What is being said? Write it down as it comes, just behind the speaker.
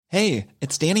Hey,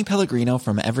 it's Danny Pellegrino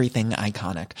from Everything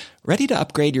Iconic. Ready to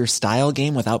upgrade your style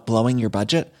game without blowing your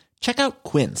budget? Check out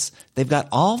Quince. They've got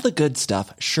all the good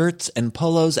stuff, shirts and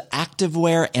polos,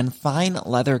 activewear, and fine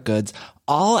leather goods,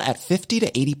 all at 50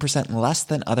 to 80% less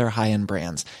than other high-end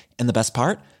brands. And the best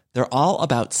part? They're all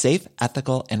about safe,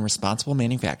 ethical, and responsible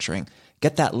manufacturing.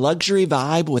 Get that luxury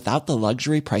vibe without the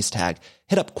luxury price tag.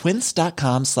 Hit up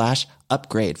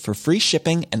quince.com/upgrade for free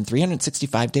shipping and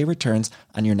 365-day returns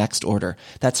on your next order.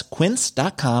 That's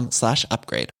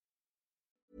quince.com/upgrade.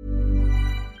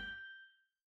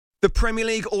 The Premier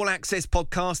League All Access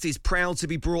podcast is proud to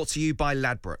be brought to you by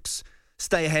Ladbrokes.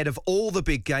 Stay ahead of all the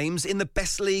big games in the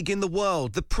best league in the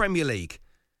world, the Premier League.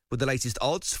 With the latest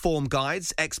odds, form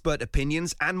guides, expert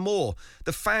opinions and more,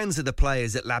 the fans are the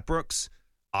players at Ladbrokes.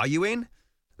 Are you in?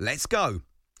 Let's go.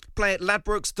 Play at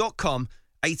ladbrokes.com,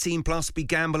 18 plus,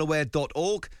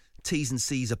 begambleaware.org. T's and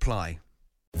C's apply.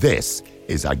 This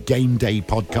is a Game Day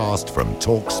podcast from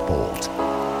TalkSport.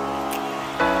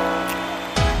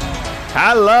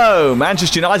 Hello!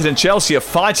 Manchester United and Chelsea are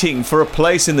fighting for a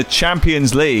place in the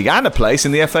Champions League and a place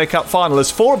in the FA Cup final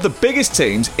as four of the biggest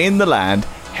teams in the land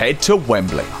head to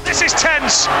Wembley. This is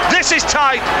tense, this is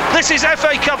tight, this is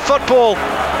FA Cup football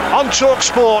on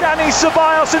TalkSport. Dani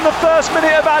Ceballos in the first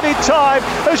minute of added time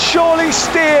has surely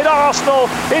steered Arsenal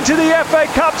into the FA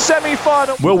Cup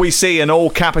semi-final. Will we see an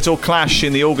all-capital clash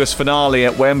in the August finale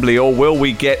at Wembley, or will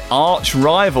we get arch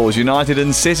rivals United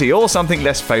and City, or something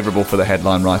less favourable for the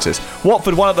headline writers?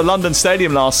 Watford won at the London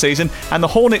Stadium last season, and the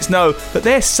Hornets know that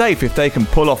they're safe if they can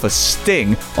pull off a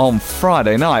sting on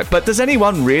Friday night. But does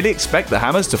anyone really expect the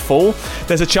Hammers to fall?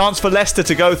 There's a chance for Leicester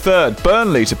to go third,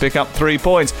 Burnley to pick up 3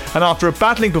 points, and after a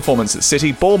battling performance at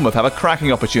City, Bournemouth have a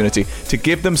cracking opportunity to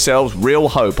give themselves real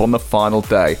hope on the final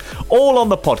day. All on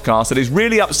the podcast that is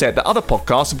really upset that other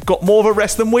podcasts have got more of a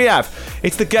rest than we have.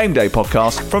 It's the Game Day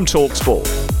podcast from TalkSport.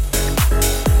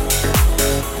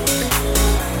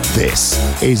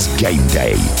 This is Game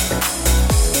Day.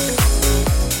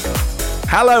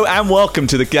 Hello and welcome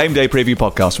to the Game Day Preview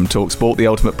podcast from TalkSport, the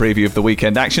ultimate preview of the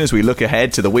weekend action as we look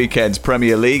ahead to the weekend's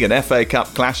Premier League and FA Cup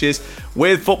clashes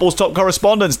with football's top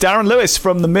correspondents. Darren Lewis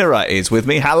from The Mirror is with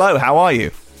me. Hello, how are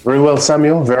you? Very well,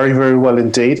 Samuel. Very, very well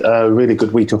indeed. A really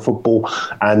good week of football,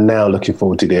 and now looking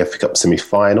forward to the FA Cup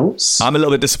semi-finals. I'm a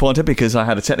little bit disappointed because I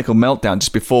had a technical meltdown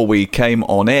just before we came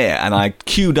on air, and I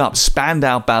queued up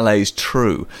Spandau Ballet's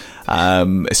True,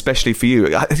 especially for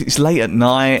you. It's late at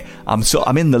night. I'm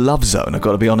in the love zone, I've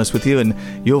got to be honest with you, and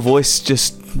your voice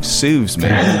just soothes me.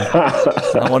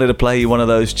 I wanted to play you one of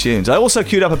those tunes. I also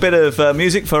queued up a bit of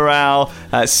music for our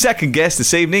second guest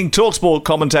this evening, TalkSport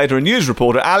commentator and news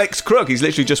reporter Alex Crook. He's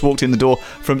literally just walked in the door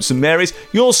from St Mary's.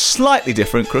 You're slightly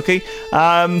different, Crookie.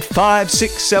 5,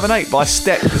 6, 7, 8 by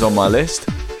Step is on my list.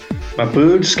 My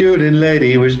boot scooting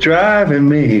lady was driving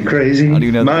me crazy. How do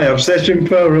you know my that? Obsession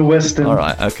for a Western. All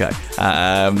right, okay.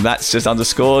 That's just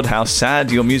underscored how sad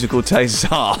your musical tastes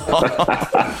are.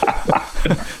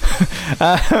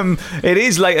 It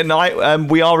is late at night.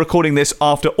 We are recording this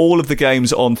after all of the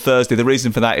games on Thursday. The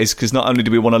reason for that is because not only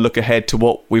do we want to look ahead to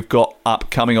what we've got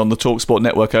upcoming on the TalkSport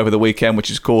network over the weekend,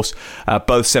 which is, of course,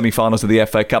 both semi-finals of the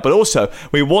FA Cup, but also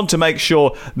we want to make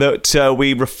sure that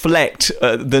we reflect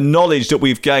the knowledge that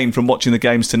we've gained from watching the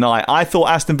games tonight. I thought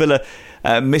Aston Villa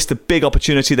missed a big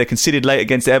opportunity. They conceded late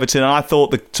against Everton, and I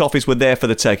thought the Toffees were there for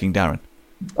the taking, Darren.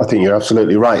 I think you're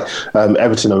absolutely right.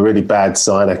 Everton are a really bad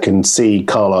side. I can see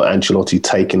Carlo Ancelotti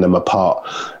taking them apart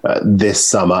this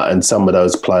summer, and some of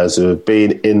those players who have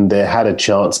been in there, had a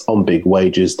chance on big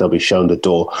wages, they'll be shown the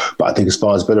door. But I think as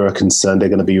far as Villa are concerned, they're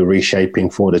going to be reshaping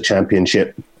for the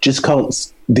Championship. Just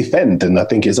can't defend, and I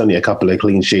think it's only a couple of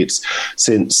clean sheets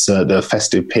since the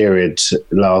festive period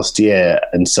last year.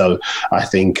 And so I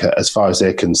think as far as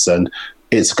they're concerned,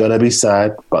 it's going to be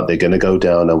sad, but they're going to go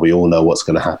down, and we all know what's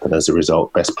going to happen as a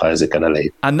result. Best players are going to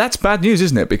leave. And that's bad news,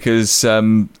 isn't it? Because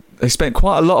they spent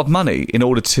quite a lot of money in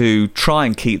order to try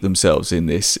and keep themselves in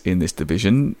this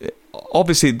division.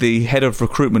 Obviously, the head of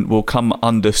recruitment will come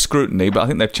under scrutiny, but I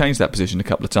think they've changed that position a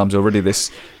couple of times already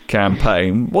this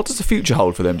campaign. What does the future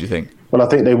hold for them, do you think? Well, I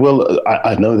think they will.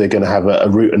 I know they're going to have a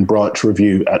root and branch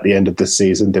review at the end of the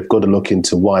season. They've got to look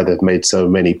into why they've made so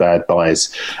many bad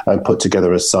buys and put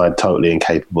together a side totally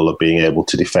incapable of being able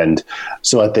to defend.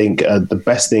 So I think the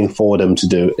best thing for them to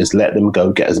do is let them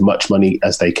go, get as much money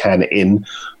as they can in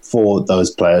for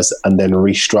those players, and then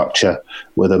restructure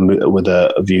with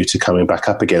a view to coming back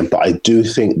up again. But I do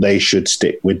think they should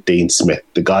stick with Dean Smith.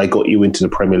 The guy got you into the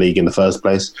Premier League in the first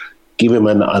place. Give him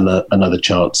another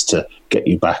chance to get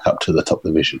you back up to the top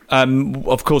division.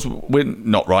 Of course, we're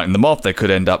not writing them off. They could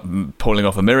end up pulling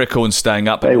off a miracle and staying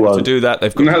up. They won't. To do that,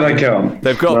 they've got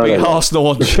They've got to beat Arsenal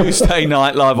on Tuesday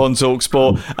night live on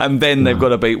TalkSport, and then they've got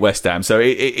to beat West Ham. So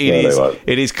it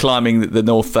is climbing the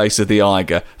north face of the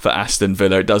Eiger for Aston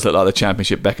Villa. It does look like the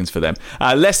Championship beckons for them.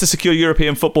 Leicester secure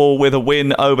European football with a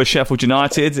win over Sheffield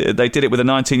United. They did it with a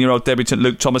 19-year-old debutant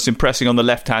Luke Thomas impressing on the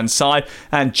left-hand side,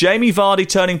 and Jamie Vardy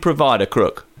turning provider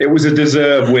crook. It was a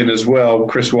deserved win as well.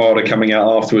 Chris Wilder coming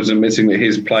out afterwards admitting that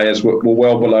his players were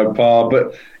well below par.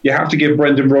 But you have to give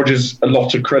Brendan Rodgers a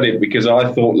lot of credit, because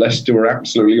I thought Leicester were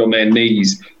absolutely on their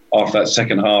knees after that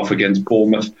second half against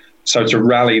Bournemouth. So to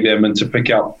rally them and to pick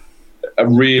up a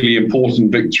really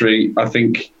important victory, I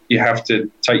think you have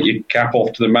to take your cap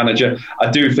off to the manager.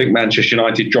 I do think Manchester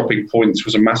United dropping points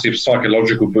was a massive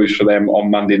psychological boost for them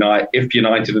on Monday night. If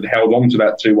United had held on to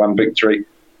that 2-1 victory,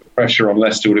 pressure on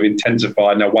Leicester would have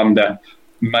intensified. No wonder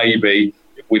maybe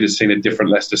if we'd have seen a different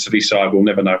Leicester City side, we'll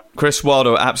never know. Chris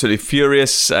Wilder absolutely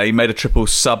furious. He made a triple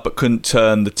sub but couldn't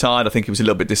turn the tide. I think he was a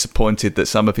little bit disappointed that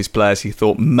some of his players he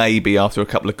thought maybe after a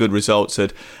couple of good results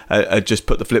had just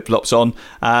put the flip-flops on.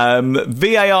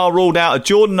 VAR ruled out a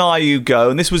Jordan Ayew goal,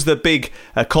 and this was the big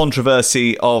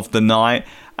controversy of the night.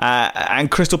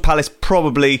 And Crystal Palace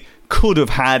probably could have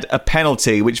had a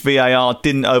penalty, which VAR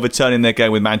didn't overturn in their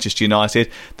game with Manchester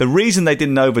United. The reason they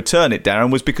didn't overturn it,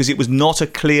 Darren, was because it was not a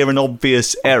clear and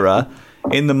obvious error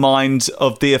in the minds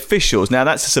of the officials. Now,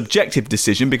 that's a subjective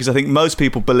decision, because I think most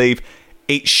people believe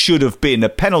it should have been a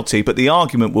penalty, but the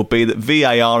argument will be that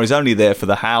VAR is only there for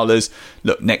the howlers.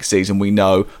 Look, next season we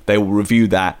know they will review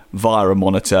that via a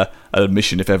monitor, an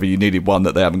admission if ever you needed one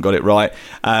that they haven't got it right,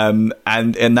 and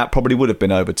that probably would have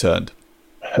been overturned.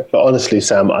 But honestly,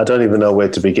 Sam, I don't even know where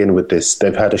to begin with this.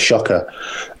 They've had a shocker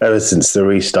ever since the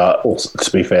restart.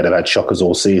 To be fair, they've had shockers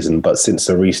all season, but since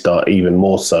the restart, even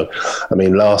more so. I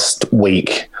mean, last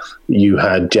week, you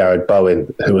had Jared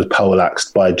Bowen, who was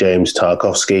poleaxed by James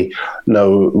Tarkowski.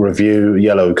 No review,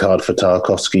 yellow card for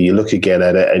Tarkowski. You look again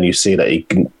at it and you see that he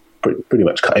can pretty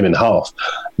much cut him in half.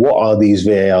 What are these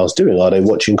VARs doing? Are they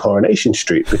watching Coronation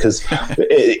Street? Because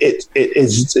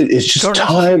it's just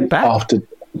time after...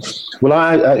 Well,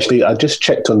 I just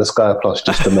checked on the Sky Plus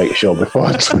just to make sure before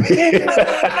I tweet.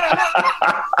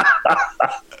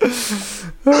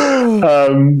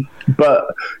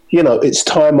 But, it's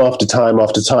time after time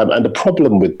after time. And the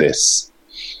problem with this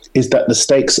is that the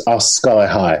stakes are sky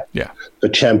high. Yeah. The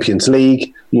Champions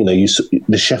League,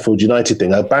 the Sheffield United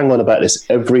thing. I bang on about this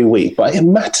every week, but it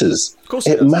matters. Of course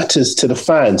it matters to the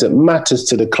fans. It matters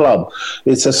to the club.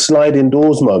 It's a sliding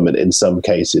doors moment in some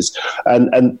cases.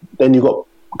 And then you've got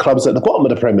clubs at the bottom of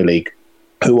the Premier League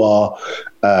who are,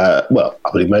 I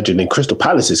would imagine in Crystal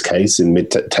Palace's case, in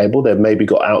mid-table, they've maybe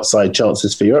got outside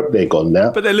chances for Europe. They're gone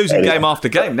now. But they're losing game after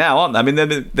game now, aren't they? I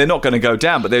mean, they're not going to go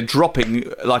down, but they're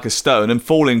dropping like a stone and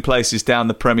falling places down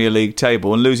the Premier League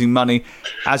table and losing money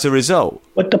as a result.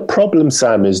 But the problem,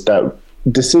 Sam, is that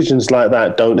decisions like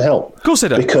that don't help. Of course they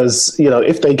don't. Because,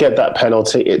 if they get that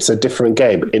penalty, it's a different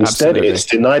game. Instead, It's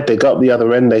denied, they go up the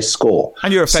other end, they score.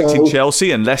 And you're affecting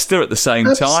Chelsea and Leicester at the same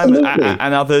time,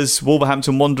 and others,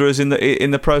 Wolverhampton Wanderers in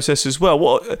the process as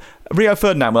well. Rio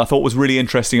Ferdinand, I thought was really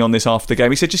interesting on this after the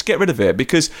game. He said, just get rid of it,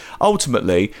 because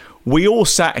ultimately, we all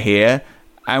sat here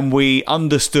and we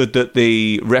understood that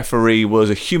the referee was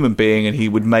a human being and he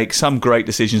would make some great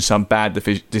decisions, some bad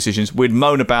decisions. We'd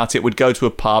moan about it, we'd go to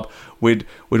a pub, we'd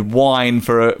whine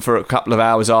for a couple of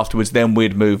hours afterwards, then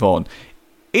we'd move on.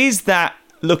 Is that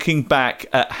looking back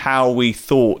at how we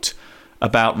thought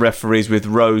about referees with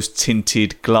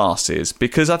rose-tinted glasses?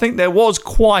 Because I think there was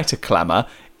quite a clamour,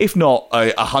 if not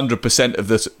 100% of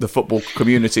the football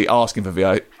community asking for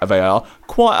VAR,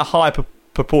 quite a high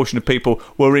proportion of people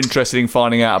were interested in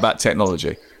finding out about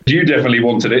technology. You definitely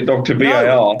wanted it, Dr. VAR.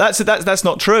 No, that's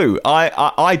not true.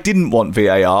 I didn't want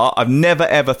VAR. I've never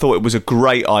ever thought it was a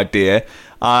great idea,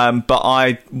 but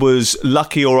I was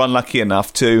lucky or unlucky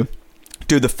enough to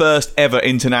do the first ever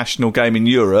international game in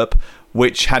Europe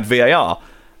which had VAR.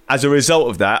 As a result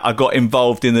of that, I got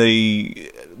involved in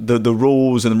the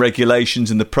rules and the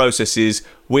regulations and the processes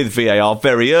with VAR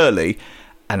very early.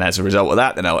 And as a result of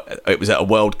that, it was at a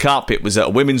World Cup, it was at a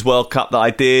Women's World Cup that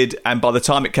I did, and by the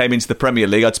time it came into the Premier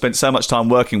League, I'd spent so much time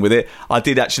working with it, I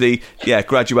did actually,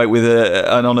 graduate with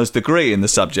an honours degree in the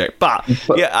subject. But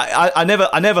I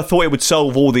never thought it would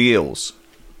solve all the ills.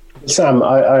 Sam,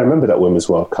 I remember that Women's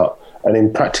World Cup, and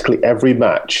in practically every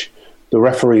match, the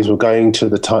referees were going to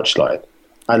the touchline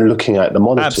and looking at the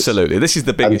monitors. Absolutely. This is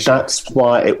the big issue. That's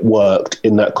why it worked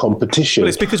in that competition. Well,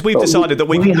 it's because we've decided that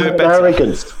we can do it better.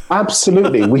 Arrogance.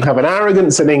 Absolutely. We have an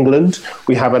arrogance in England.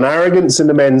 We have an arrogance in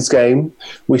the men's game.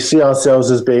 We see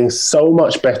ourselves as being so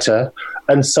much better.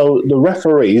 And so the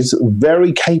referees,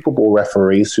 very capable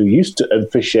referees who used to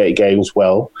officiate games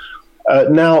well,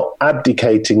 now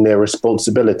abdicating their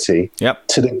responsibility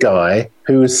to the guy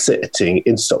who is sitting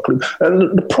in Stockholm.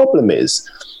 And the problem is,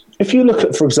 if you look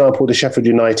at, for example, the Sheffield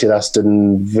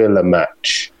United-Aston Villa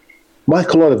match,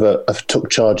 Michael Oliver took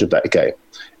charge of that game.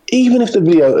 Even if the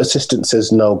video assistant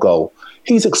says no goal,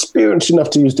 he's experienced enough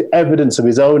to use the evidence of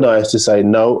his own eyes to say,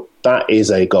 no, that is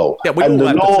a goal. Yeah, we all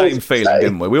had the same feeling,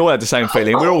 didn't we? We all had the same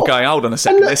feeling. We're all going, hold on a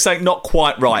second, there's something not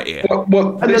quite right here. And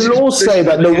the laws say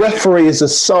that the referee is the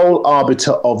sole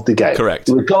arbiter of the game. Correct.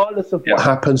 Regardless of what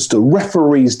happens, the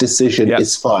referee's decision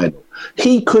is final.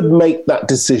 He could make that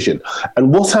decision.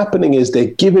 And what's happening is they're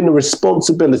giving the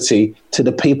responsibility to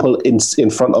the people in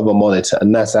front of a monitor,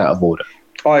 and that's out of order.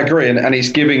 I agree, and it's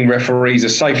giving referees a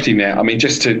safety net. I mean,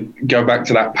 just to go back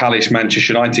to that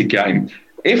Palace-Manchester United game,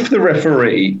 if the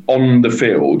referee on the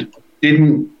field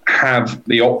didn't have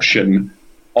the option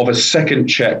of a second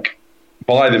check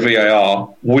by the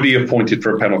VAR, would he have pointed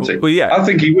for a penalty? Well, yeah. I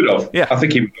think he would have. Yeah. I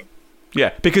think he would have.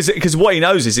 Yeah, because what he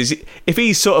knows is if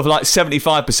he's sort of like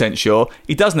 75% sure,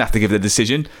 he doesn't have to give the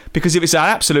decision, because if it's an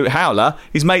absolute howler,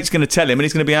 his mate's going to tell him and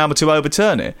he's going to be able to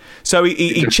overturn it. So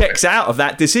he checks out of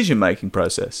that decision-making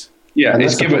process. Yeah,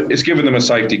 it's given them a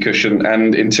safety cushion,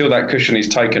 and until that cushion is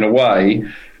taken away,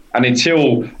 and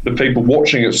until the people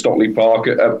watching at Stockley Park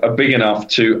are big enough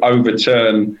to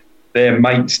overturn their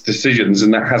mate's decisions,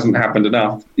 and that hasn't happened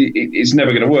enough, it's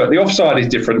never going to work. The offside is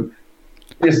different.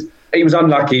 He was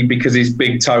unlucky because his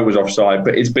big toe was offside,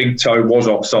 but his big toe was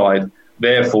offside.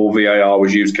 Therefore, VAR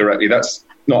was used correctly. That's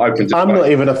not open to I'm not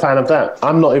even a fan of that.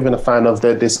 I'm not even a fan of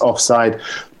this offside,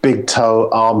 big toe,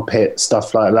 armpit,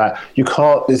 stuff like that. You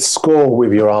can't score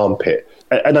with your armpit.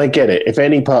 And I get it. If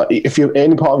any part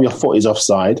of your foot is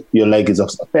offside, your leg is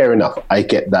offside. Fair enough. I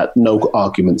get that. No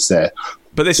arguments there.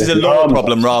 But this is a law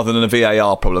problem rather than a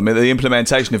VAR problem. The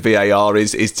implementation of VAR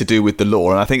is to do with the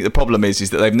law. And I think the problem is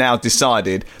that they've now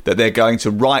decided that they're going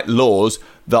to write laws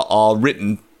that are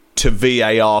written to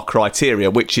VAR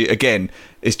criteria, which, again,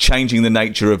 is changing the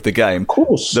nature of the game. Of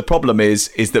course. The problem is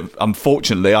that,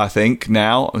 unfortunately, I think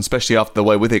now, especially after the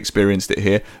way we've experienced it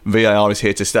here, VAR is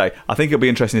here to stay. I think it'll be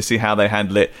interesting to see how they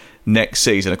handle it next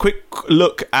season. A quick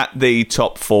look at the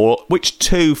top four. Which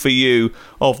two for you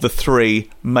of the three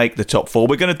make the top four?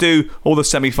 We're going to do all the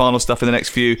semi-final stuff in the next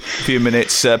few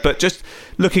minutes, but just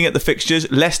looking at the fixtures,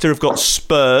 Leicester have got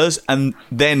Spurs and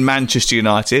then Manchester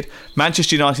United.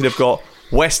 Manchester United have got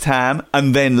West Ham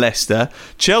and then Leicester.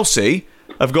 Chelsea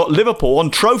have got Liverpool on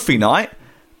trophy night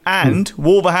and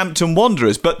Wolverhampton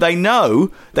Wanderers, but they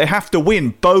know they have to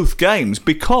win both games,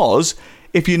 because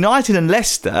if United and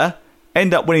Leicester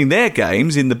end up winning their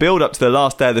games in the build-up to the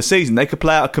last day of the season, they could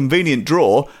play out a convenient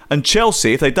draw, and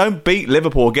Chelsea, if they don't beat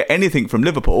Liverpool or get anything from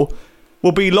Liverpool,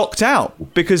 will be locked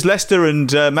out, because Leicester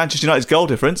and Manchester United's goal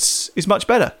difference is much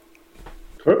better.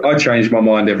 I change my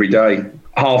mind every day.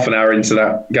 Half an hour into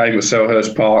that game at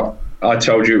Selhurst Park, I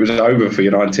told you it was over for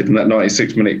United, and that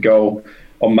 96-minute goal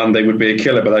on Monday would be a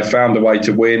killer, but they found a way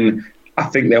to win. I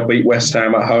think they'll beat West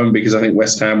Ham at home, because I think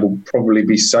West Ham will probably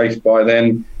be safe by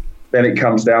then. Then it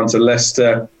comes down to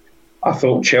Leicester. I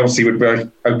thought Chelsea would be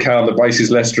okay on the basis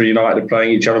Leicester and United are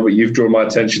playing each other, but you've drawn my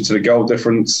attention to the goal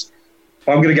difference.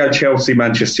 I'm going to go Chelsea,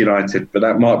 Manchester United, but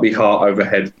that might be heart over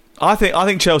head. I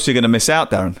think Chelsea are going to miss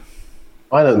out, Darren.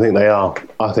 I don't think they are.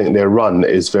 I think their run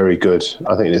is very good.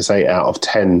 I think it's 8 out of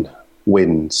 10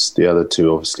 wins. The other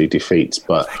 2 obviously defeats,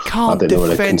 but they can't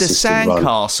defend a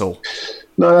sandcastle.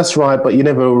 No, that's right, but you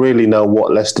never really know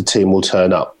what Leicester team will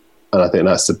turn up. And I think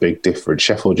that's the big difference.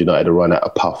 Sheffield United have run out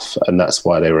of puff, and that's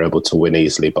why they were able to win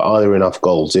easily. But are there enough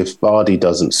goals? If Vardy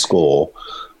doesn't score,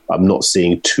 I'm not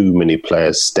seeing too many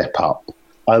players step up.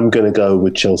 I'm going to go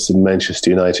with Chelsea and Manchester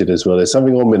United as well. There's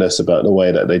something ominous about the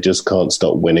way that they just can't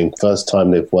stop winning. First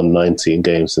time they've won 19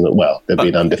 games. They've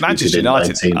been undefeated Manchester in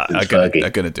United 19 are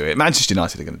going to do it. Manchester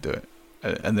United are going to do it.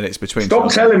 And then it's between... Stop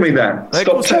telling me that.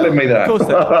 Stop telling me that. Of course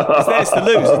they are. It's theirs to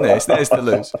lose, isn't it? It's theirs to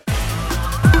lose.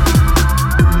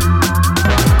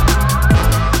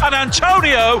 And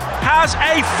Antonio has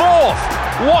a fourth.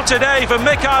 What a day for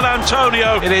Mikel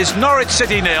Antonio. It is Norwich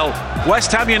City 0,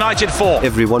 West Ham United 4.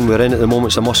 Every one we're in at the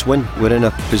moment's a must win. We're in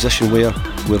a position where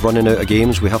we're running out of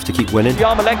games. We have to keep winning.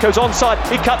 Yarmolenko's onside.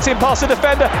 He cuts in past the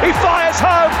defender. He fires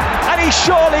home, and he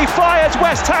surely fires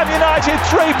West Ham United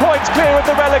 3 points clear of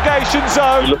the relegation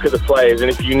zone. You look at the players, and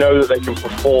if you know that they can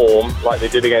perform like they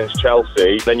did against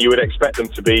Chelsea, then you would expect them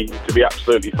to be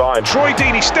absolutely fine. Troy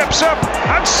Deeney steps up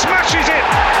and smashes it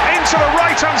into the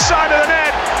right-hand side of the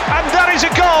net, and that is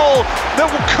a goal that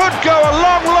could go a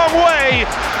long, long way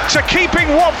to keeping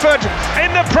Watford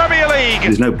in the Premier League.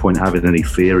 There's no point having any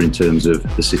fear in terms of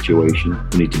the situation.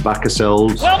 We need to back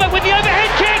ourselves. Welbeck with the overhead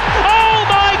kick. Oh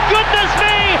my goodness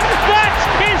me! That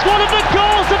is one of the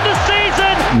goals of the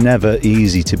season. Never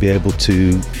easy to be able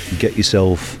to get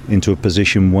yourself into a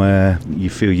position where you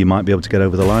feel you might be able to get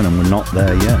over the line, and we're not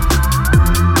there yet.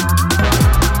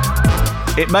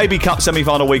 It may be Cup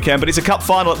semi-final weekend, but it's a Cup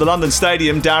final at the London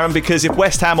Stadium, Darren, because if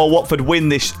West Ham or Watford win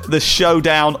the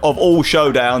showdown of all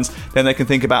showdowns, then they can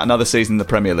think about another season in the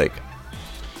Premier League.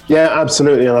 Yeah,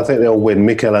 absolutely, and I think they'll win.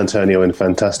 Mikel Antonio in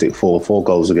fantastic form, 4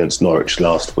 goals against Norwich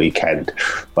last weekend,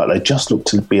 but they just look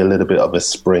to be a little bit of a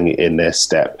spring in their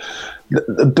step.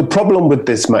 The problem with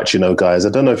this match, guys, I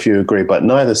don't know if you agree, but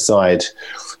neither side...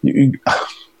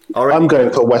 I'm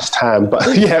going for West Ham,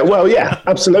 but yeah,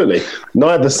 absolutely.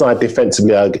 Neither side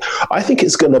defensively. I think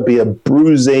it's going to be a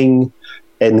bruising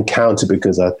encounter,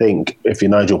 because I think if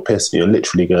you're Nigel Pearson, you're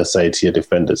literally going to say to your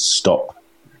defenders, stop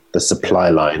the supply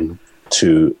line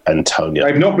to Antonio.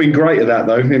 They've not been great at that,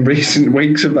 though, in recent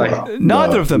weeks, have they?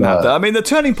 Neither of them have. I mean, the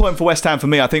turning point for West Ham, for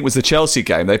me, I think, was the Chelsea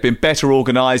game. They've been better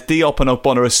organised. Diop and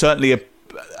Ogbonna are certainly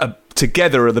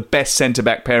together are the best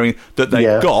centre-back pairing that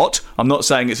they've got. I'm not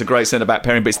saying it's a great centre-back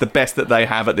pairing, but it's the best that they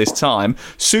have at this time.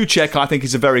 Souček, I think,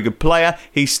 is a very good player.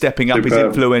 He's stepping up his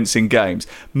influence in games.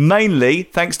 Mainly,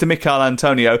 thanks to Mikel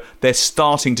Antonio, they're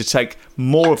starting to take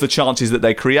more of the chances that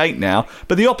they create now.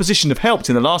 But the opposition have helped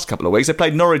in the last couple of weeks. They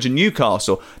played Norwich and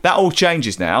Newcastle. That all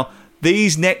changes now.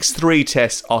 These next 3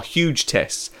 tests are huge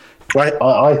tests.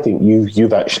 I think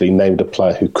you've actually named a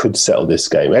player who could settle this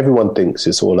game. Everyone thinks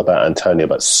it's all about Antonio,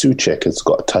 but Souček has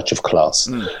got a touch of class.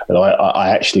 And I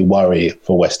actually worry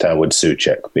for West Ham with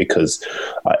Souček, because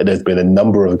there's been a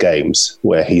number of games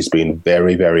where he's been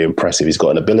very, very impressive. He's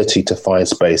got an ability to find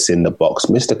space in the box.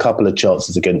 Missed a couple of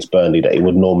chances against Burnley that he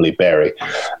would normally bury.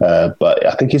 But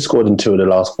I think he scored in 2 of the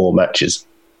last 4 matches.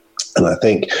 And I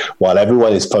think while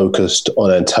everyone is focused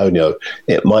on Antonio,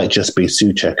 it might just be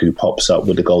Souček who pops up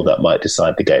with a goal that might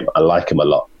decide the game. I like him a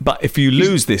lot. But if you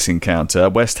lose this encounter,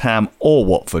 West Ham or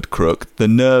Watford, Crook, the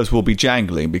nerves will be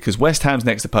jangling, because West Ham's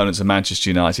next opponents are Manchester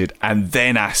United and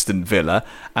then Aston Villa,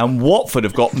 and Watford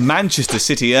have got Manchester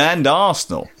City and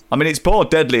Arsenal. I mean, it's poor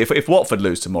deadly. If Watford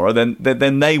lose tomorrow, then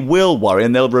they will worry,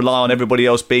 and they'll rely on everybody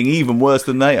else being even worse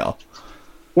than they are.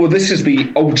 Well, this is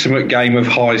the ultimate game of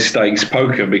high-stakes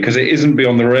poker, because it isn't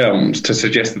beyond the realms to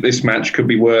suggest that this match could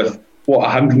be worth,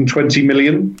 120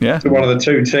 million to one of the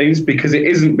 2 teams, because it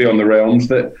isn't beyond the realms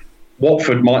that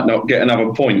Watford might not get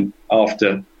another point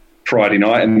after Friday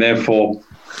night, and therefore,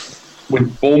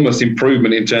 with Bournemouth's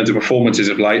improvement in terms of performances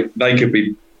of late, they could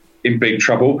be in big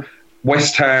trouble.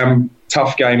 West Ham,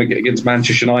 tough game against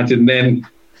Manchester United, and then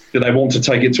do they want to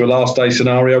take it to a last-day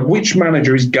scenario? Which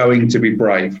manager is going to be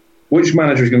brave? Which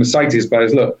manager is going to say to his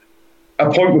players, look,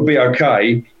 a point would be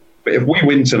okay, but if we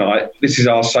win tonight, this is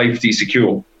our safety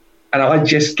secure. And I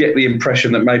just get the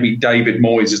impression that maybe David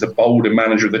Moyes is the bolder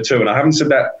manager of the 2. And I haven't said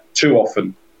that too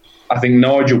often. I think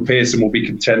Nigel Pearson will be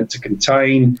content to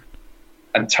contain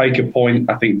and take a point.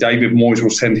 I think David Moyes will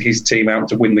send his team out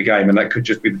to win the game, and that could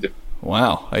just be the difference.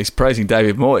 Wow, he's praising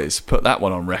David Moyes. Put that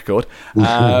one on record.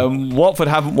 Watford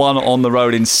haven't won on the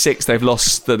road in 6. They've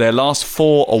lost their last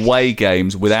 4 away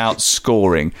games without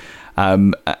scoring.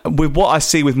 With what I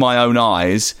see with my own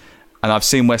eyes, and I've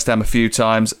seen West Ham a few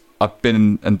times, I've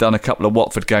been and done a couple of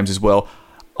Watford games as well,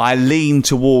 I lean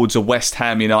towards a West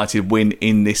Ham United win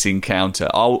in this encounter.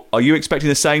 Are you expecting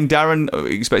the same, Darren? Are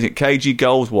you expecting cagey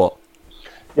goals? What?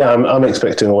 Yeah, I'm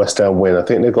expecting a West Ham win. I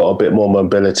think they've got a bit more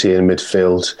mobility in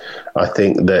midfield. I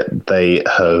think that they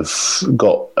have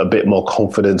got a bit more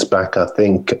confidence back. I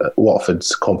think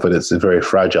Watford's confidence is very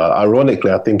fragile.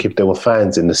 Ironically, I think if there were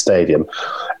fans in the stadium,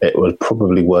 it would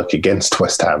probably work against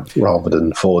West Ham rather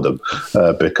than for them,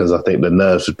 because I think the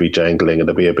nerves would be jangling and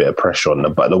there'd be a bit of pressure on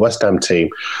them. But the West Ham team,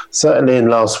 certainly in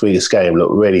last week's game,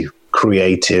 looked really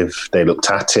creative. They looked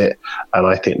at it, and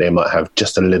I think they might have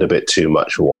just a little bit too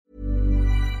much.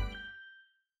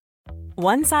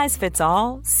 One size fits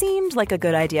all seemed like a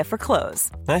good idea for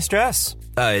clothes. Nice dress.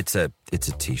 It's a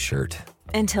t-shirt.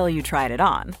 Until you tried it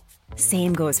on.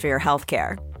 Same goes for your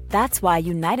healthcare. That's why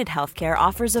United Healthcare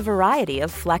offers a variety of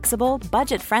flexible,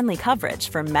 budget-friendly coverage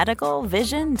for medical,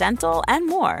 vision, dental, and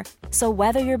more. So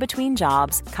whether you're between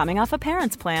jobs, coming off a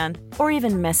parent's plan, or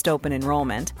even missed open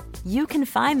enrollment, you can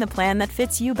find the plan that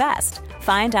fits you best.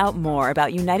 Find out more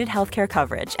about United Healthcare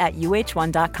coverage at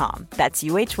uh1.com. That's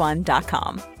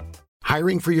uh1.com.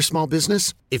 Hiring for your small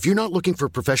business? If you're not looking for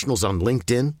professionals on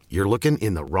LinkedIn, you're looking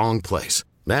in the wrong place.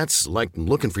 That's like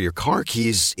looking for your car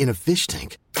keys in a fish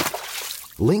tank.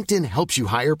 LinkedIn helps you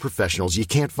hire professionals you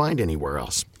can't find anywhere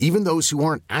else, even those who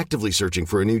aren't actively searching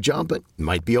for a new job but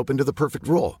might be open to the perfect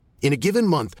role. In a given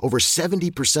month, over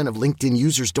 70% of LinkedIn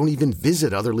users don't even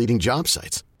visit other leading job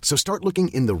sites. So start looking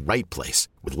in the right place.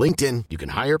 With LinkedIn, you can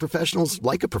hire professionals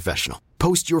like a professional.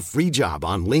 Post your free job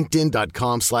on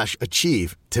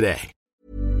linkedin.com/achieve today.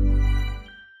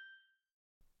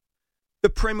 The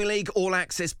Premier League All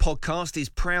Access podcast is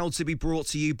proud to be brought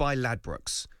to you by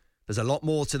Ladbrokes. There's a lot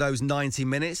more to those 90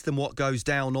 minutes than what goes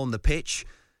down on the pitch.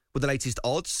 With the latest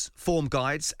odds, form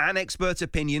guides and expert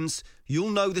opinions, you'll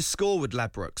know the score with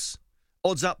Ladbrokes.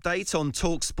 Odds update on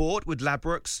TalkSport with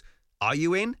Ladbrokes. Are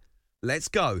you in? Let's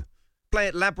go. Play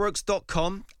at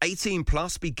ladbrokes.com, 18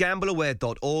 plus,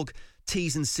 begambleaware.org.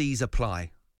 T's and C's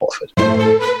apply.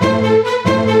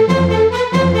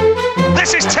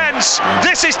 This is tense,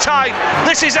 this is tight,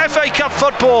 this is FA Cup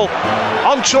football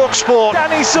on TalkSport.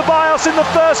 Dani Ceballos in the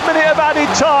first minute of added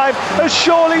time has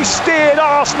surely steered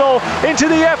Arsenal into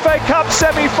the FA Cup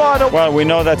semi-final. Well, we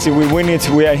know that if we win it,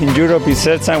 we are in Europe, it's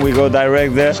certain, we go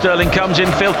direct there. Sterling comes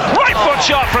in field, right foot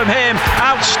shot from him,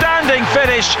 outstanding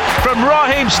finish from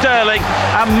Raheem Sterling,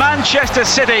 and Manchester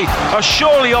City are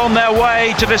surely on their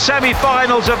way to the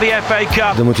semi-finals of the FA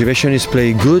Cup. The motivation is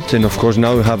play good, and of course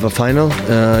now we have a final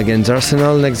against Arsenal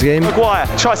next game. Maguire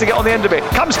tries to get on the end of it,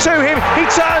 comes to him, he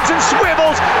turns and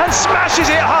swivels and smashes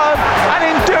it home, and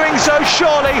in doing so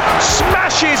surely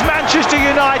smashes Manchester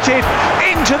United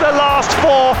into the last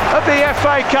four of the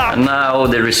FA Cup. Now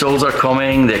the results are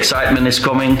coming, the excitement is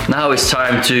coming. Now it's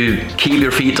time to keep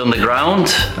your feet on the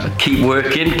ground, keep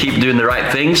working, keep doing the right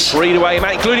things. Read away,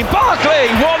 mate, including Barkley,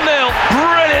 1-0,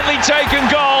 brilliantly taken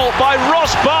goal by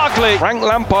Ross Barkley. Frank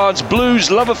Lampard's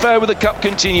Blues love affair with the cup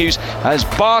continues as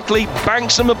Barkley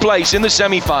banks them a place in the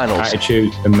semi-finals.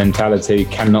 Attitude and mentality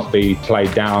cannot be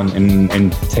played down in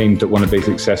teams that want to be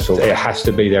successful. It has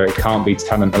to be there, it can't be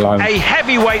talent alone. A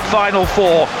heavyweight final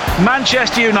four,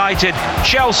 Manchester United,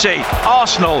 Chelsea,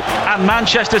 Arsenal and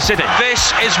Manchester City.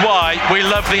 This is why we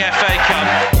love the FA Cup.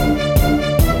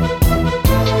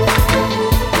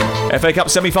 FA Cup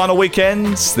semi-final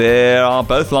weekends, they are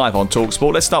both live on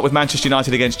TalkSport. Let's start with Manchester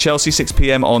United against Chelsea, 6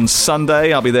 p.m. on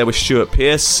Sunday. I'll be there with Stuart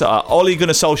Pearce. Ole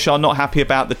Gunnar Solskjaer not happy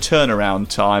about the turnaround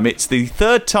time. It's the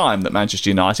third time that Manchester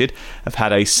United have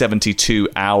had a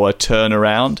 72-hour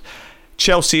turnaround.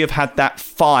 Chelsea have had that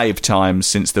 5 times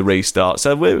since the restart,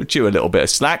 so we're due a little bit of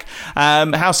slack.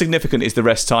 How significant is the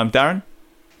rest time, Darren?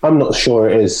 I'm not sure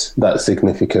it is that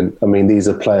significant. I mean, these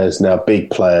are players now, big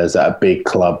players at a big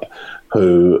club,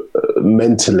 who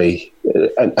mentally,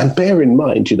 and bear in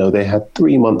mind, you know, they had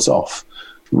 3 months off.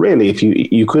 Really, if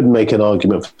you could make an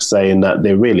argument for saying that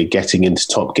they're really getting into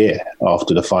top gear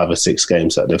after the 5 or 6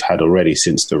 games that they've had already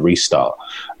since the restart.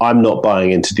 I'm not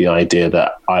buying into the idea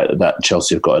that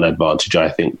Chelsea have got an advantage. I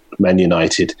think Man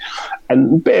United,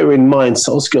 and bear in mind,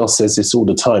 Solskjaer says this all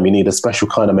the time, you need a special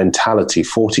kind of mentality,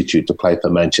 fortitude to play for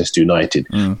Manchester United.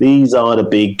 These are the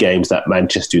big games that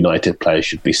Manchester United players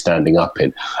should be standing up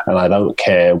in. And I don't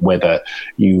care whether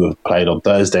you have played on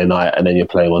Thursday night and then you're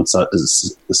playing on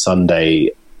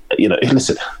Sunday. You know,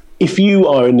 listen, if you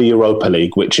are in the Europa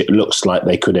League, which it looks like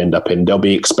they could end up in, they'll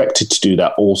be expected to do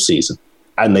that all season.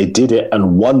 And they did it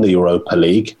and won the Europa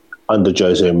League under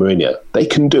Jose Mourinho. They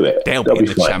can do it. They'll be in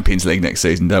the Champions League next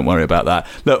season. Don't worry about that.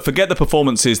 Look, forget the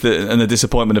performances and the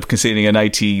disappointment of conceding an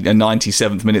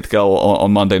 97th minute goal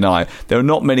on Monday night. There are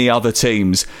not many other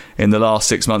teams in the last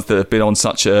 6 months that have been on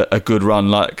such a good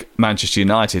run like Manchester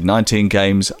United. 19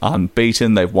 games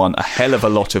unbeaten. They've won a hell of a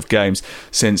lot of games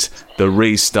since the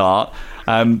restart.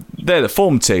 They're the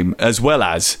form team, as well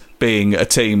as being a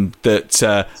team that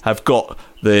have got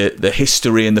the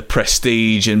history and the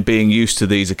prestige and being used to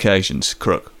these occasions.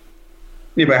 Crook.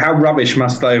 Yeah, but how rubbish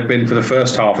must they have been for the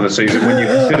first half of the season when you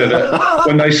consider that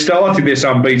when they started this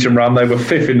unbeaten run, they were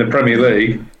 5th in the Premier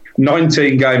League.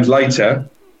 19 games later,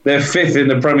 they're 5th in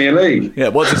the Premier League. Yeah,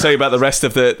 what does it say about the rest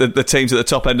of the teams at the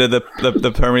top end of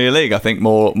the Premier League, I think,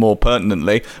 more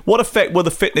pertinently? What effect will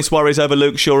the fitness worries over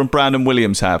Luke Shaw and Brandon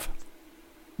Williams have?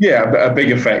 Yeah, a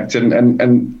big effect.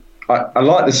 And I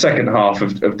like the second half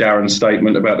of Darren's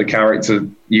statement about the character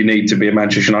you need to be a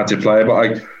Manchester United player, but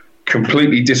I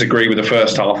completely disagree with the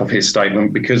first half of his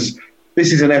statement because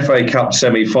this is an FA Cup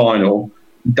semi-final.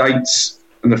 Dates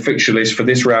and the fixture list for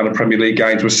this round of Premier League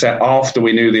games was set after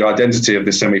we knew the identity of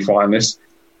the semi-finalists.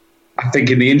 I think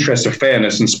in the interest of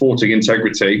fairness and sporting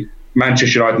integrity,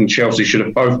 Manchester United and Chelsea should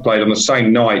have both played on the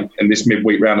same night in this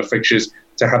midweek round of fixtures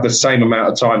to have the same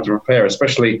amount of time to prepare,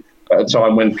 especially at a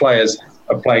time when players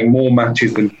are playing more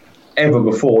matches than ever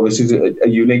before. This is a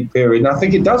unique period, and I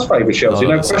think it does favour Chelsea,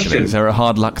 no question. Is there a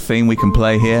hard luck theme we can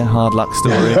play here? Hard luck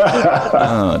story.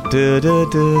 But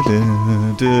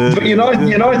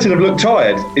United have looked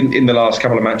tired in the last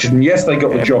couple of matches, and yes, they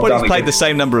got the job done. They've played the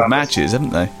same number of matches,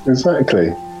 haven't they?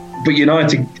 Exactly. But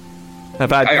United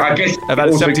have had a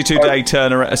 72-hour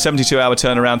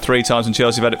turnaround 3 times, and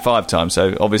Chelsea have had it 5 times.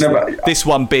 So obviously, this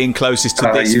one being closest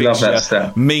to this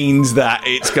fixture means that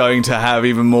it's going to have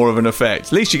even more of an effect.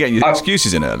 At least you're getting your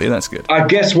excuses in early. That's good. I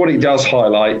guess what it does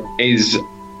highlight is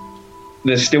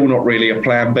there's still not really a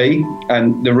plan B,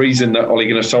 and the reason that Ole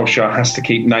Gunnar Solskjaer has to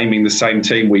keep naming the same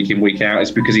team week in, week out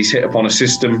is because he's hit upon a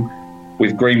system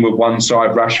with Greenwood one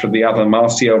side, Rashford the other,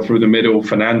 Martial through the middle,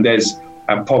 Fernandes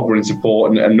and Pogba in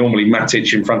support, and normally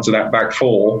Matic in front of that back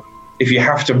four. If you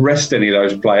have to rest any of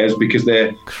those players because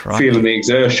they're feeling the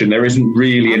exertion, there isn't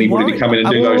really anybody to come in and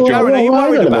do those jobs. Are you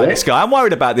worried about this guy? I'm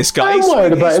worried about this guy. I'm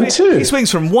worried about him too. He swings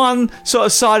from one sort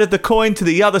of side of the coin to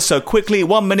the other so quickly.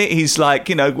 1 minute he's like,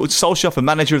 Solskjaer for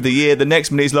Manager of the Year. The next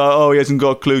minute he's like, he hasn't got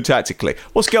a clue tactically.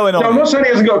 What's going on? No, I'm not saying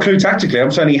he hasn't got a clue tactically. I'm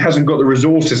saying he hasn't got the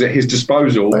resources at his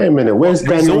disposal. Wait a minute. Where's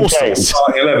Daniel James?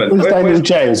 Where's Daniel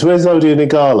James? Where's Odion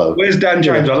Ighalo? Where's Dan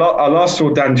James? I last saw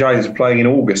Dan James playing in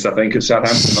August, I think, at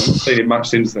Southampton. I've not seen him much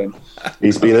since then.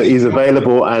 He's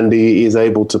available and he is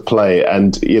able to play,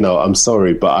 and I'm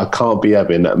sorry, but I can't be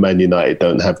having that Man United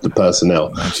don't have the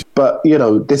personnel. But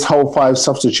this whole 5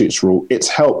 substitutes rule, it's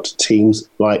helped teams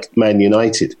like Man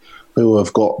United who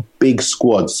have got big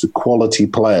squads, quality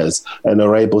players, and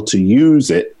are able to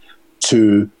use it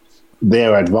to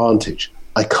their advantage.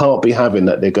 I can't be having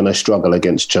that they're going to struggle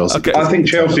against Chelsea. Okay. I think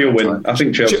Chelsea will win. I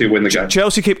think Chelsea will win the game.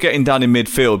 Chelsea keep getting done in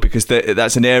midfield because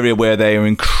that's an area where they are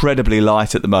incredibly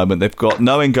light at the moment. They've got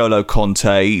no N'Golo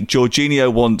Conte.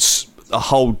 Jorginho wants a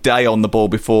whole day on the ball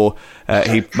before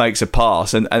he makes a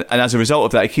pass, and as a result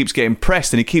of that, he keeps getting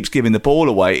pressed and he keeps giving the ball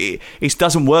away. It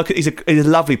doesn't work. He's a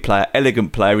lovely player,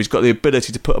 elegant player. He's got the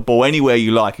ability to put a ball anywhere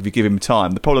you like if you give him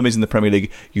time. The problem is in the Premier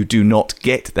League, you do not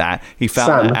get that. He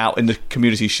found that out in the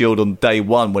Community Shield on day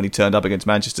 1 when he turned up against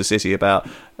Manchester City about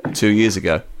 2 years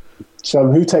ago.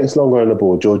 Sam, who takes longer on the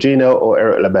ball, Jorginho or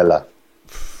Eric Lamela?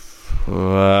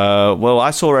 Well, I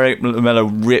saw Eric Lamela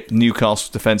rip Newcastle's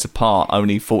defence apart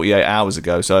only 48 hours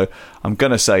ago, so I'm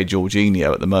going to say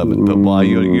Jorginho at the moment. But why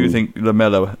you think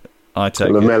Lamela?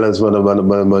 Lamela's one of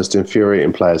the most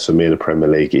infuriating players for me in the Premier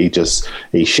League. He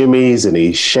shimmies and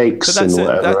he shakes and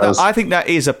whatever else. I think that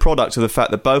is a product of the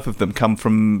fact that both of them come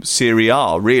from Serie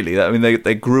A, really. I mean,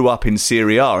 they grew up in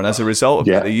Serie A, and as a result of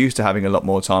that, they're used to having a lot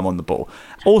more time on the ball.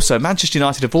 Also, Manchester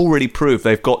United have already proved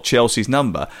they've got Chelsea's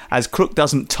number. As Crook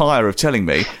doesn't tire of telling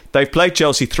me, they've played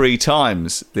Chelsea 3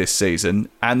 times this season,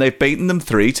 and they've beaten them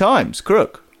 3 times.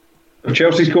 Crook. Have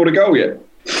Chelsea scored a goal yet?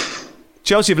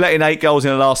 Chelsea have let in 8 goals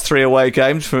in the last 3 away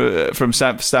games from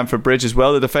Stamford Bridge as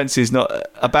well. The defence is not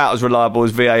about as reliable as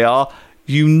VAR.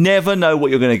 You never know what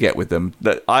you're going to get with them.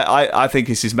 I think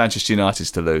this is Manchester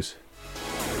United's to lose.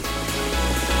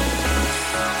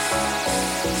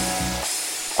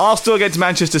 Arsenal against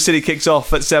Manchester City kicks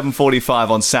off at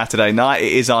 7:45 on Saturday night.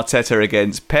 It is Arteta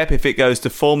against Pep. If it goes to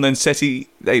form, then City,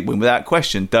 they win without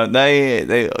question, don't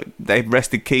they? They've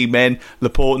rested key men.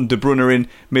 Laporte and De Bruyne in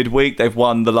midweek. They've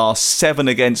won the last 7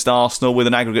 against Arsenal with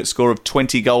an aggregate score of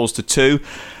 20 goals to 2.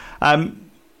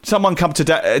 Someone come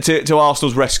to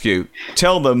Arsenal's rescue.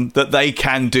 Tell them that they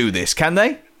can do this, can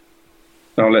they?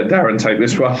 I'll let Darren take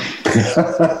this one.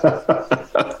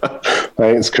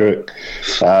 Thanks, Crook.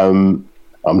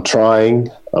 I'm trying,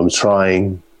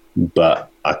 but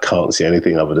I can't see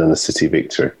anything other than a City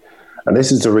victory. And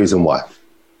this is the reason why.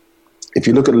 If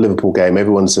you look at the Liverpool game,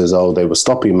 everyone says, they were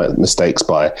stopping mistakes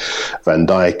by Van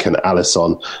Dijk and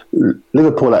Alisson.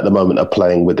 Liverpool at the moment are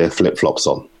playing with their flip-flops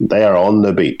on. They are on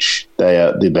the beach.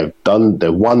 They've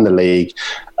won the league,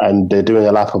 and they're doing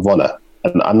a lap of honour.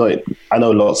 And I know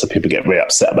lots of people get very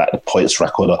upset about the points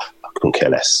record. I couldn't care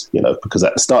less, because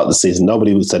at the start of the season,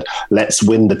 nobody would said, let's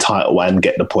win the title and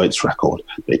get the points record.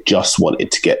 They just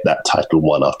wanted to get that title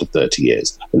won after 30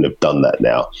 years, and they've done that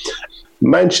now.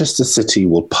 Manchester City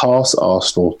will pass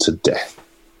Arsenal to death.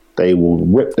 They will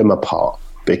rip them apart,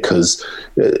 because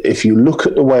if you look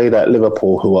at the way that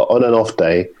Liverpool, who are on an off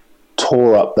day,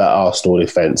 tore up that Arsenal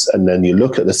defence, and then you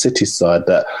look at the City side,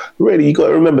 that really, you've got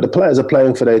to remember the players are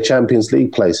playing for their Champions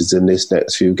League places in these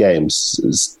next few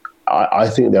games. I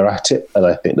think they're at it, and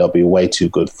I think they'll be way too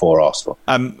good for Arsenal.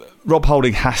 Rob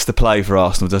Holding has to play for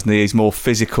Arsenal, doesn't he? He's more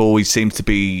physical. He seems to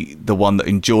be the one that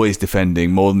enjoys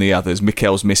defending more than the others.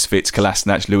 Mikel's misfits,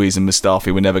 Kolasinac, Luiz and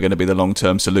Mustafi were never going to be the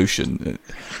long-term solution.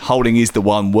 Holding is the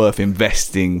one worth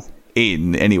investing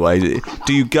in anyway.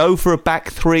 Do you go for a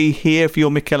back three here if you're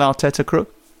Mikel Arteta,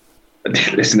 Crook?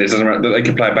 Listen, it doesn't matter. They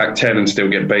can play back 10 and still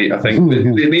get beat. I think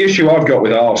the issue I've got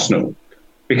with Arsenal,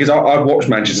 because I've watched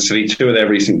Manchester City, 2 of their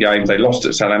recent games. They lost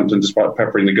at Southampton despite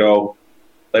peppering the goal.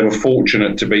 They were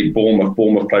fortunate to beat Bournemouth.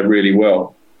 Bournemouth played really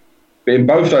well. But in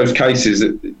both those cases,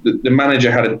 the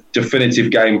manager had a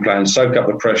definitive game plan, soak up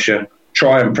the pressure,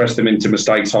 try and press them into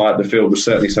mistakes high at the field was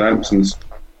certainly Southampton's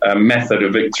method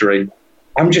of victory.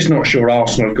 I'm just not sure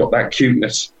Arsenal have got that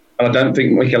cuteness. And I don't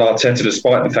think Mikel Arteta,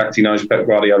 despite the fact he knows Pep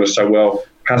Guardiola so well,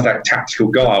 has that tactical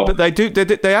guile. But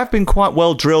they have been quite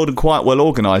well drilled and quite well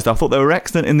organised. I thought they were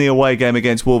excellent in the away game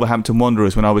against Wolverhampton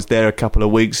Wanderers when I was there a couple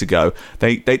of weeks ago.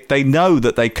 They know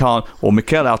that they can't, or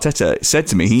Mikel Arteta said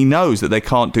to me, he knows that they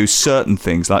can't do certain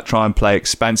things like try and play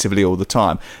expansively all the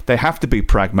time. They have to be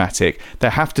pragmatic.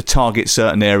 They have to target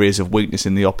certain areas of weakness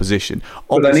in the opposition.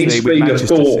 But they need speed of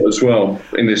thought as well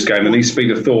in this game. They need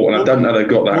speed of thought, and I don't know they've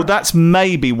got that. Well, that's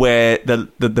maybe where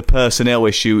the personnel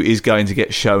issue is going to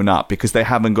get shown up, because they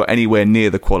haven't got anywhere near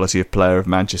the quality of player of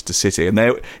Manchester City. And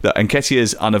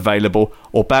Nketiah's unavailable.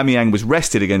 Aubameyang was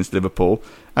rested against Liverpool.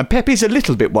 And Pep is a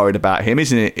little bit worried about him,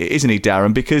 isn't he,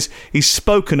 Darren? Because he's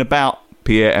spoken about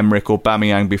Pierre-Emerick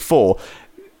Aubameyang before.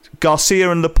 Garcia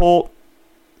and Laporte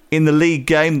in the league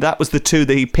game, that was the 2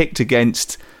 that he picked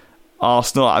against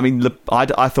Arsenal. I mean,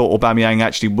 I thought Aubameyang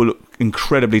actually looked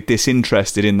incredibly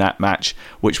disinterested in that match,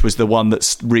 which was the one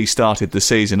that restarted the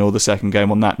season, or the second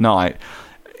game on that night.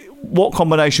 What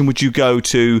combination would you go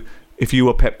to if you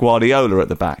were Pep Guardiola at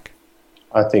the back?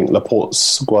 I think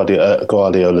Laporte's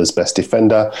Guardiola's best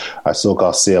defender. I saw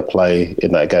Garcia play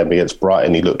in that game against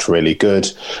Brighton. He looked really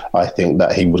good. I think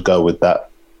that he would go with that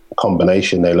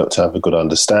combination. They look to have a good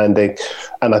understanding,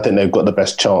 and I think they've got the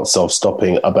best chance of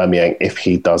stopping Aubameyang if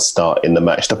he does start in the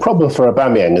match. The problem for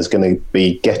Aubameyang is going to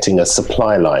be getting a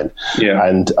supply line,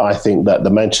 and I think that the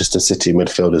Manchester City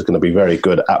midfield is going to be very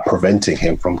good at preventing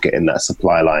him from getting that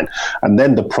supply line. And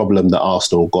then the problem that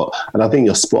Arsenal got, and I think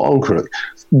you're spot on, Crook,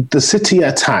 the City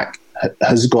attack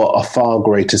has got a far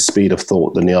greater speed of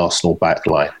thought than the Arsenal back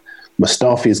line.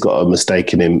 Mustafi's got a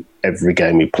mistake in him every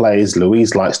game he plays.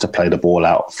 Luiz likes to play the ball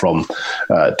out from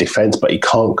defence, but he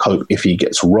can't cope if he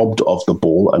gets robbed of the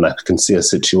ball. And I can see a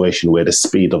situation where the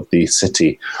speed of the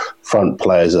City front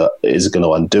players is going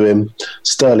to undo him.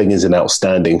 Sterling is in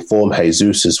outstanding form.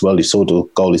 Jesus as well. You saw the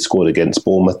goal he scored against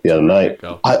Bournemouth the other night.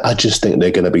 I just think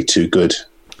they're going to be too good.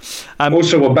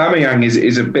 Also, Aubameyang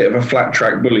is a bit of a flat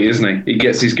track bully, isn't he? He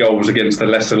gets his goals against the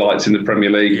lesser lights in the Premier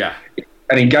League. Yeah.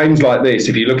 And in games like this,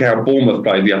 if you look at how Bournemouth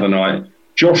played the other night,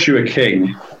 Joshua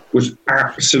King was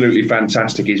absolutely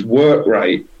fantastic. His work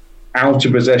rate, out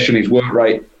of possession, his work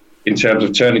rate in terms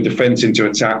of turning defence into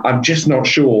attack, I'm just not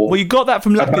sure. Well, you got that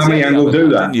from Aubameyang will do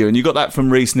that. And you got that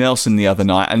from Reece Nelson the other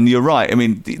night. And you're right. I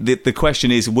mean, the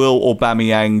question is, will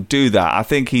Aubameyang do that? I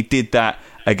think he did that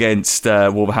against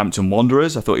Wolverhampton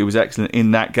Wanderers. I thought he was excellent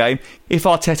in that game. If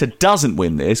Arteta doesn't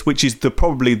win this, which is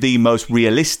probably the most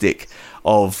realistic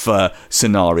of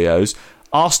scenarios,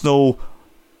 Arsenal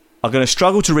are going to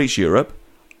struggle to reach Europe.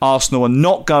 Arsenal are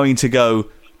not going to go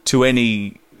to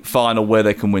any final where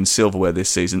they can win silverware this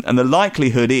season, and the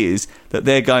likelihood is that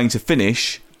they're going to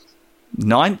finish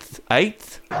 9th,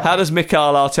 8th. How does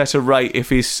Mikel Arteta rate if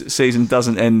his season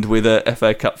doesn't end with a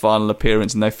FA Cup final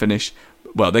appearance and they finish?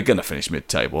 Well, they're going to finish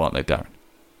mid-table, aren't they, Darren?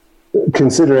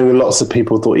 Considering lots of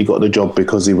people thought he got the job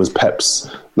because he was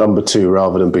Pep's number 2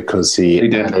 rather than because he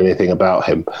had anything about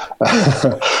him.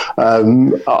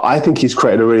 I think he's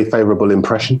created a really favourable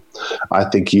impression. I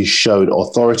think he's shown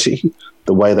authority.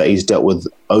 The way that he's dealt with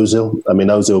Ozil. I mean,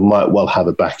 Ozil might well have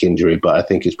a back injury, but I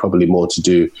think it's probably more to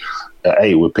do,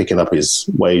 A, with picking up his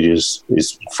wages,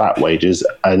 his fat wages,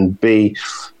 and B,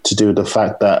 to do with the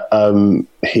fact that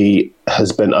he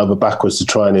has bent over backwards to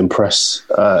try and impress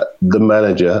the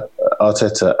manager,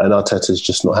 Arteta, and Arteta's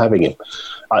just not having him.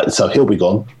 So he'll be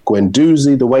gone.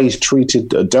 Guendouzi, the way he's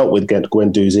dealt with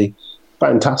Guendouzi,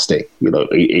 fantastic. You know,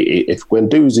 if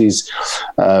Guendouzi's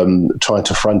trying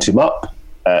to front him up,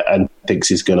 and thinks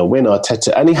he's going to win,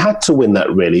 Arteta, and he had to win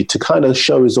that really to kind of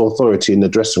show his authority in the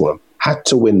dressing room. Had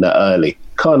to win that early.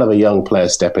 Can't have a young player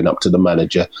stepping up to the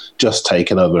manager, just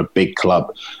taking over a big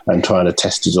club and trying to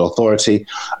test his authority.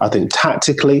 I think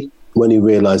tactically, when he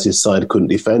realised his side couldn't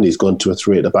defend, he's gone to a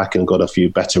 3 at the back and got a few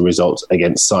better results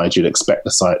against sides you'd expect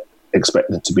the side expect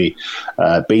them to be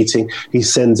beating. He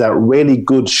sends out really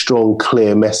good, strong,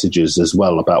 clear messages as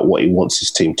well about what he wants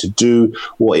his team to do,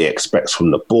 what he expects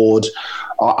from the board.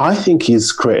 I think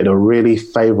he's created a really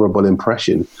favourable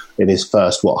impression in his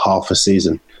first, half a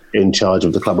season in charge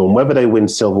of the club. And whether they win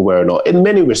silverware or not, in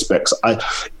many respects,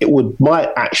 it might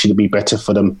actually be better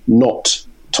for them not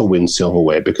to win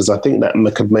silverware, because I think that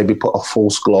could maybe put a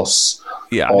false gloss.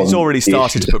 Yeah, he's already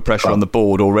started to put pressure on the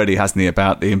board already, hasn't he,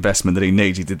 about the investment that he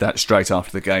needs. He did that straight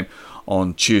after the game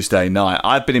on Tuesday night.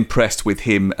 I've been impressed with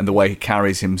him and the way he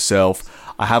carries himself.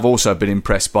 I have also been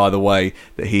impressed by the way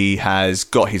that he has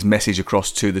got his message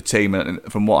across to the team. And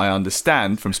from what I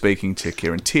understand from speaking to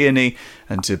Kieran Tierney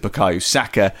and to Bukayo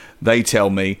Saka, they tell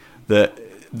me that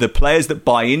the players that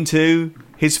buy into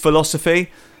his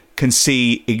philosophy can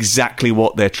see exactly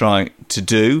what they're trying to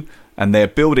do, and they're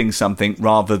building something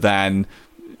rather than...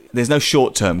 There's no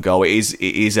short-term goal. It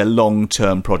is a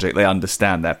long-term project. They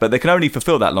understand that. But they can only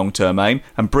fulfil that long-term aim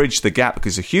and bridge the gap,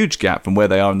 because it's a huge gap from where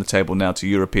they are in the table now to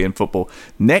European football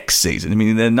next season. I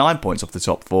mean, they're 9 points off the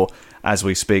top four as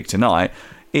we speak tonight.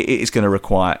 It is going to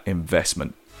require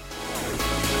investment.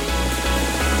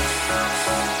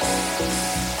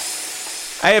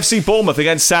 AFC Bournemouth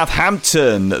against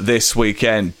Southampton this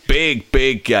weekend.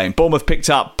 Big game. Bournemouth picked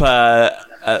up...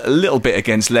 a little bit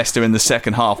against Leicester in the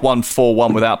second half,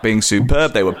 1-4-1 without being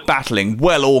superb. They were battling,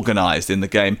 well organised in the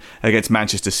game against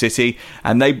Manchester City,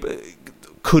 and they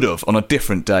could have, on a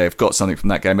different day, have got something from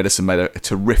that game. Ederson made a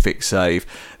terrific save.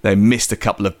 They missed a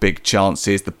couple of big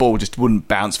chances. The ball just wouldn't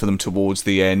bounce for them towards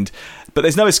the end. But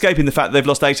there's no escaping the fact that they've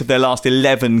lost 8 of their last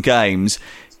 11 games.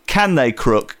 Can they,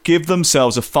 Crook, give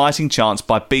themselves a fighting chance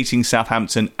by beating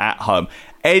Southampton at home?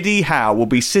 Eddie Howe will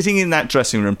be sitting in that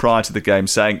dressing room prior to the game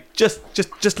saying, just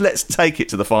let's take it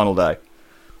to the final day.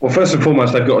 Well, first and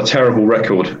foremost, they've got a terrible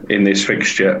record in this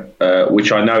fixture,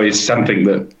 which I know is something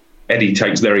that Eddie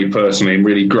takes very personally and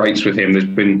really grates with him. There's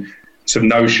been some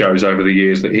no-shows over the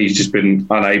years that he's just been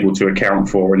unable to account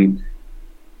for, and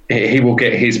he will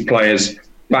get his players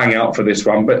bang out for this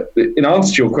one. But in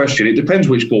answer to your question, it depends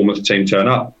which Bournemouth team turn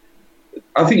up.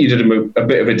 I think you did a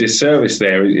bit of a disservice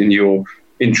there in your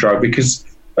intro, because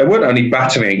they weren't only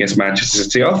battling against Manchester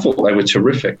City. I thought they were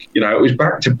terrific. You know, it was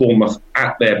back to Bournemouth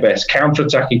at their best,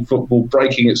 counter-attacking football,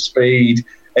 breaking at speed.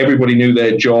 Everybody knew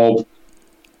their job,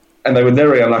 and they were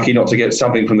very unlucky not to get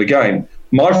something from the game.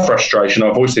 My frustration,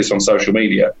 I voiced this on social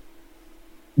media,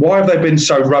 why have they been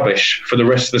so rubbish for the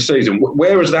rest of the season?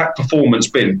 Where has that performance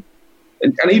been?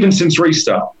 And even since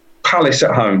restart, Palace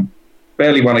at home,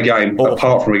 barely won a game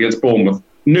apart from against Bournemouth.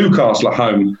 Newcastle at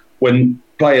home, when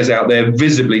players out there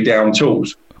visibly down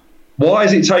tools. Why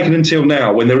has it taken until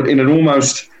now, when they're in an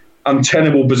almost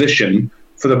untenable position,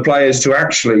 for the players to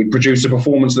actually produce a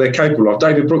performance they're capable of?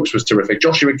 David Brooks was terrific.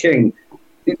 Joshua King.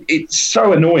 It's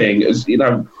so annoying, as you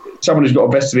know, someone who's got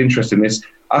a vested interest in this.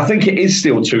 I think it is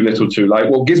still too little too late.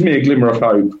 What gives me a glimmer of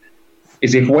hope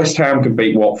is if West Ham can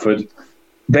beat Watford,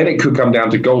 then it could come down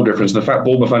to goal difference. The fact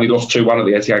Bournemouth only lost 2-1 at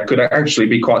the Etihad could actually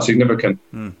be quite significant.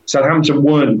 Southampton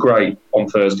weren't great on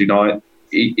Thursday night.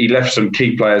 He left some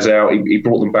key players out. He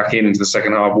brought them back into the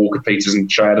second half. Walker Peters and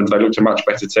Che Adams. They looked a much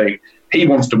better team. He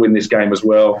wants to win this game as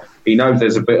well. He knows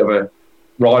there's a bit of a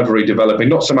rivalry developing,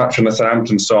 not so much from the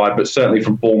Southampton side, but certainly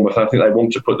from Bournemouth. I think they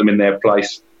want to put them in their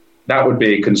place. That would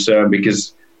be a concern,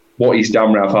 because what he's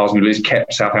done, Ralph Hasenhüttl, is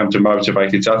kept Southampton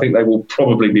motivated. So I think they will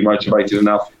probably be motivated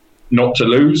enough not to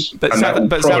lose, and that will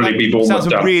probably be Bournemouth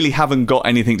done. Really haven't got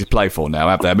anything to play for now,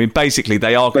 have they? I mean, basically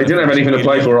they are. They didn't have anything to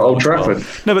play for at Old Trafford.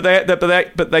 No,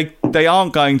 but they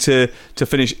aren't going to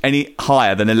finish any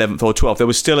higher than 11th or 12th. There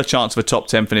was still a chance of a top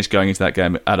 10 finish going into that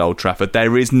game at Old Trafford.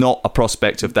 There is not a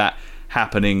prospect of that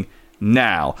happening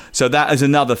now. So that is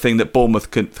another thing that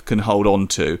Bournemouth can hold on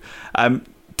to.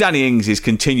 Danny Ings is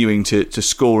continuing to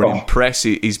score and impress.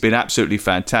 He's been absolutely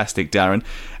fantastic, Darren.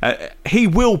 He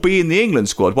will be in the England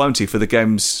squad, won't he, for the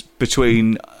games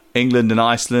between England and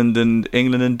Iceland and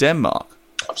England and Denmark?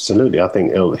 Absolutely. I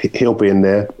think he'll be in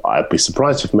there. I'd be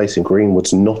surprised if Mason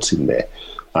Greenwood's not in there.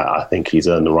 I think he's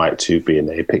earned the right to be in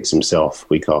there. He picks himself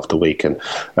week after week, and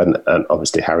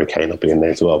obviously Harry Kane will be in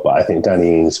there as well. But I think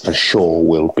Danny Ings for sure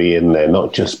will be in there,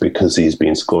 not just because he's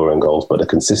been scoring goals, but the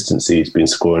consistency he's been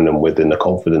scoring them with, and the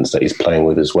confidence that he's playing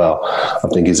with as well. I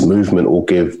think his movement will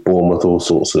give Bournemouth all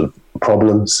sorts of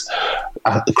problems.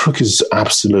 Crook is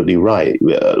absolutely right.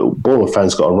 Bournemouth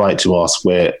fans got a right to ask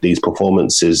where these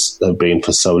performances have been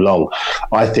for so long.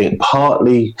 I think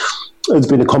partly it's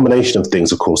been a combination of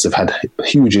things, of course. They've had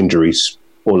huge injuries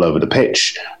all over the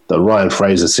pitch. The Ryan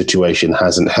Fraser situation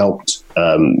hasn't helped.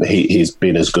 He's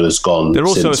been as good as gone. They're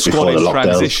also since a squad in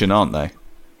transition, aren't they?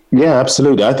 Yeah,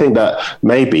 absolutely. I think that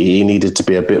maybe he needed to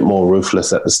be a bit more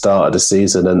ruthless at the start of the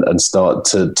season and start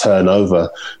to turn over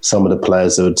some of the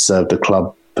players who had served the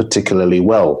club particularly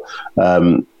well.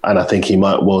 And I think he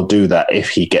might well do that if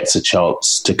he gets a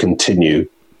chance to continue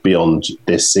beyond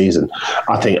this season.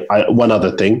 I think one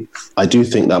other thing, I do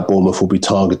think that Bournemouth will be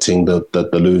targeting the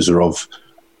loser of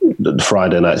the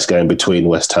Friday night's game between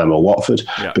West Ham and Watford,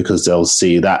 because they'll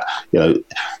see that,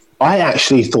 I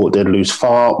actually thought they'd lose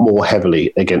far more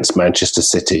heavily against Manchester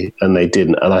City, and they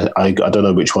didn't. And I don't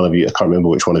know which one of you, I can't remember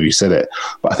which one of you said it,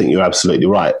 but I think you're absolutely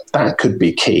right. That could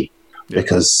be key,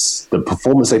 because the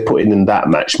performance they put in that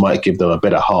match might give them a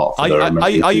bit of heart. Are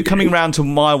you coming round to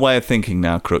my way of thinking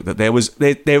now, Crook, that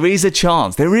there is a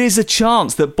chance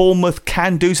that Bournemouth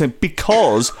can do something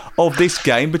because of this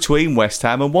game between West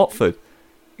Ham and Watford?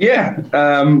 Yeah,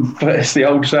 but it's the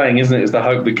old saying, isn't it? It's the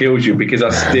hope that kills you, because I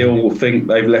still think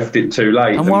they've left it too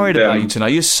late. I'm worried about you tonight.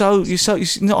 You're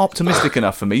not optimistic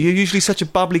enough for me. You're usually such a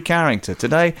bubbly character.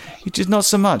 Today, you're just not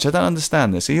so much. I don't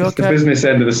understand this. Are you okay? It's the business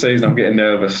end of the season. I'm getting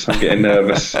nervous.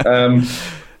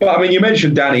 But I mean, you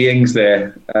mentioned Danny Ings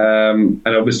there, and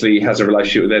obviously he has a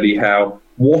relationship with Eddie Howe.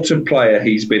 What a player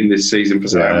he's been this season for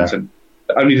Southampton.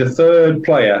 Only the third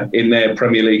player in their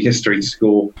Premier League history to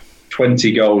score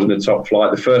 20 goals in the top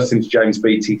flight. The first since James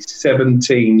Beattie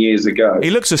 17 years ago. He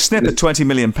looks a snip at £20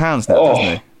 million now, doesn't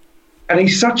he? And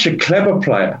he's such a clever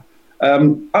player.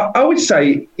 I would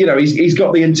say, he's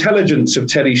got the intelligence of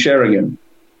Teddy Sheringham,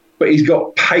 but he's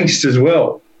got pace as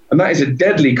well. And that is a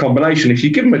deadly combination. If you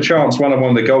give him a chance, one of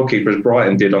the goalkeepers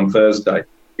Brighton did on Thursday,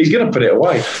 he's going to put it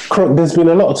away. There's been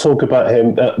a lot of talk about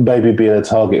him maybe being a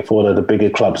target for one of the bigger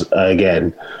clubs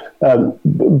again.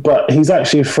 But he's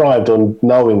actually thrived on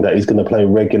knowing that he's going to play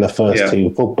regular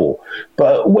first-team football.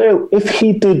 But if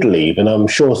he did leave, and I'm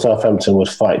sure Southampton would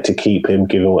fight to keep him,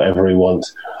 give him whatever he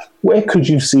wants, where could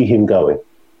you see him going?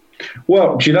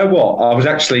 Well, do you know what? I was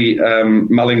actually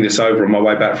mulling this over on my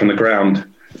way back from the ground.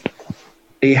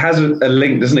 He has a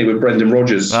link, doesn't he, with Brendan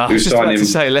Rodgers, who signed him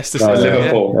to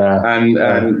Liverpool.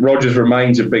 And Rodgers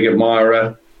remains a big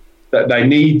admirer. That they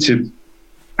need to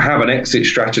have an exit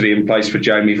strategy in place for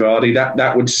Jamie Vardy.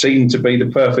 That would seem to be the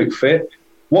perfect fit.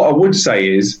 What I would say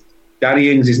is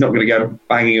Danny Ings is not going to go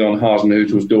banging on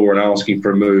Hasenhüttl's door and asking for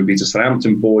a move. He's a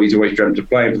Southampton boy. He's always dreamt of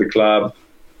playing for the club.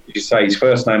 As you say, his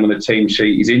first name on the team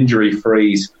sheet. He's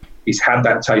injury-free. He's had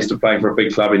that taste of playing for a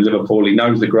big club in Liverpool. He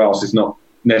knows the grass is not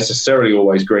necessarily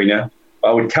always greener. But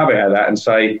I would caveat that and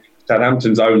say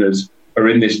Southampton's owners are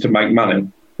in this to make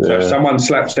money. Yeah. So if someone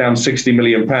slaps down £60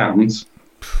 million,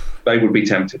 they would be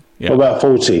tempted. What about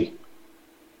 40?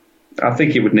 I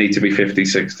think it would need to be 50,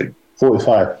 60.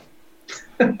 45.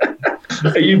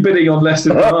 Are you bidding on less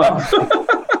than half?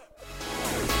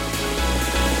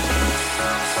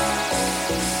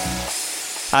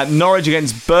 Norwich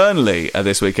against Burnley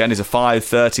this weekend is a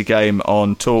 5:30 game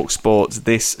on TalkSport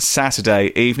this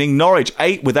Saturday evening. Norwich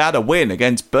 8 without a win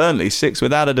against Burnley 6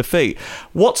 without a defeat.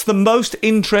 What's the most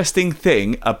interesting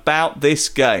thing about this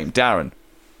game, Darren?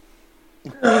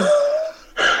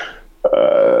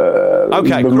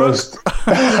 Okay,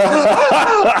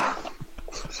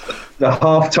 the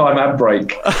half-time ad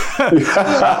break.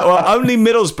 Well, only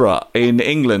Middlesbrough in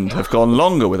England have gone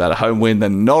longer without a home win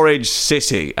than Norwich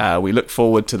City. We look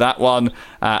forward to that one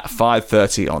at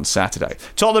 5:30 on Saturday.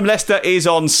 Tottenham-Leicester is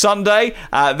on Sunday.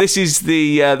 This is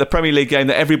the Premier League game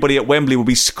that everybody at Wembley will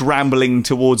be scrambling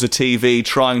towards a TV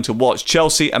trying to watch.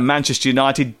 Chelsea and Manchester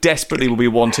United desperately will be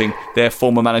wanting their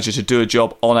former manager to do a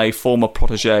job on a former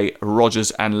protégé, Rodgers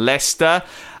and Leicester.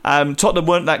 Tottenham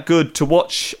weren't that good to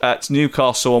watch at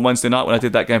Newcastle on Wednesday night when I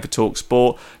did that game for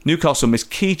TalkSport. Newcastle missed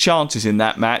key chances in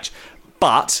that match,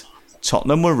 but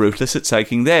Tottenham were ruthless at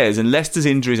taking theirs, and Leicester's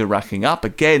injuries are racking up.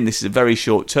 Again, this is a very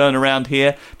short turnaround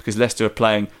here because Leicester are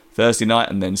playing Thursday night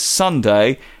and then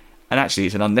Sunday, and actually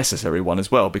it's an unnecessary one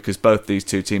as well because both these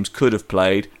two teams could have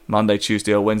played Monday,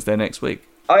 Tuesday or Wednesday next week.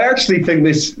 I actually think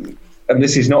this, and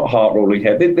this is not heart-rolling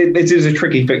here, this is a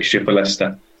tricky fixture for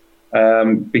Leicester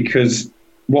because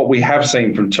what we have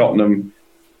seen from Tottenham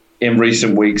in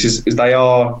recent weeks is they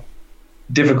are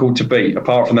difficult to beat.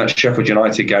 Apart from that Sheffield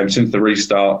United game, since the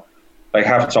restart, they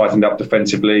have tightened up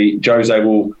defensively. Jose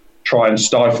will try and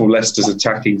stifle Leicester's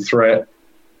attacking threat.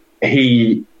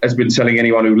 He has been telling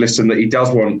anyone who listened that he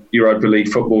does want Europa League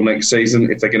football next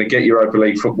season. If they're going to get Europa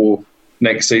League football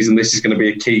next season, this is going to be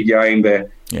a key game.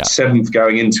 They're seventh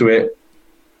going into it.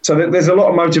 So there's a lot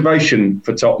of motivation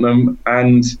for Tottenham,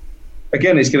 and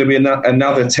again, it's going to be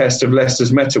another test of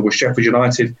Leicester's mettle with Sheffield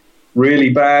United really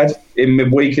bad in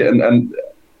midweek and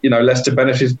Leicester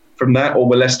benefited from that, or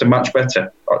were Leicester much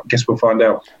better? I guess we'll find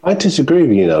out. I disagree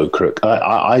with you, Crook.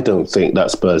 I don't think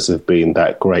that Spurs have been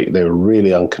that great. They're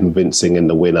really unconvincing in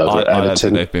the win over Everton. I don't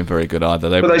think they've been very good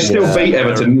either. But they still beat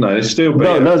Everton, didn't they? They still beat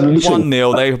Everton.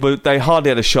 1-0. They hardly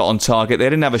had a shot on target. They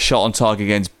didn't have a shot on target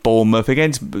against Bournemouth,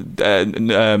 against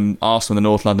Arsenal in the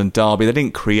North London derby. They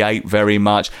didn't create very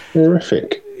much.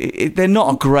 Horrific. They're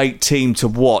not a great team to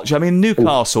watch. I mean,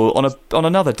 Newcastle on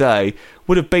another day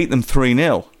would have beat them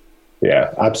 3-0.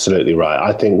 Yeah, absolutely right.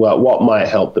 I think what might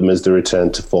help them is the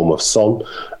return to form of Son,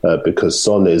 because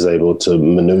Son is able to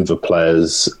manoeuvre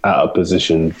players out of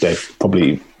position. They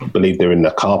probably believe they're in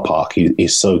the car park.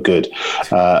 He's so good.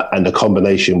 And the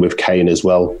combination with Kane as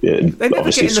well, they never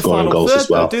obviously get in the scoring final goals third, as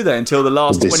well. though, do they, until the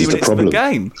last 20 minutes of the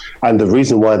game? And the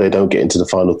reason why they don't get into the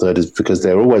final third is because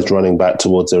they're always running back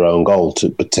towards their own goal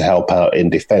to help out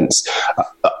in defence.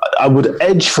 I would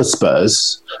edge for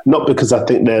Spurs, not because I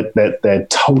think they're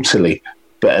totally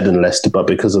better than Leicester, but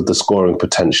because of the scoring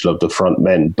potential of the front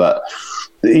men. But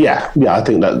yeah, I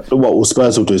think that what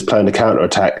Spurs will do is play on the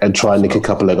counter-attack and try and nick a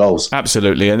couple of goals.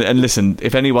 Absolutely. And listen,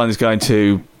 if anyone's going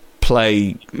to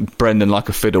play Brendan like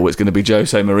a fiddle, it's going to be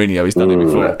Jose Mourinho. He's done it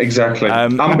before. Exactly.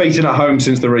 Unbeaten at home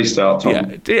since the restart,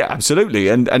 Tom. Yeah, absolutely.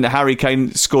 And Harry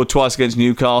Kane scored twice against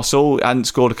Newcastle and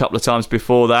scored a couple of times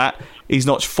before that. He's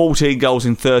notched 14 goals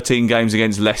in 13 games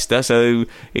against Leicester, so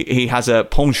he has a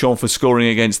penchant for scoring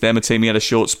against them, a team he had a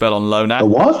short spell on loan at. A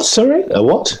what? Sorry? A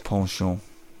what? Penchant.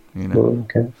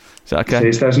 Okay. Is that okay? See,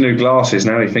 it's those new glasses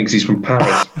now. He thinks he's from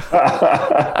Paris.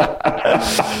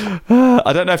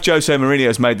 I don't know if Jose Mourinho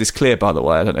has made this clear, by the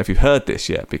way. I don't know if you've heard this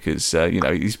yet, because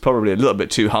he's probably a little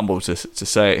bit too humble to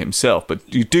say it himself. But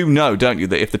you do know, don't you,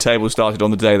 that if the table started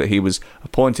on the day that he was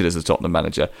appointed as the Tottenham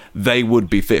manager, they would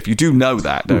be fifth. You do know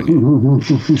that, don't you?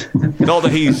 not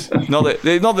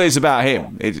that it's about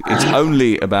him. It's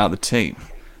only about the team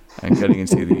and getting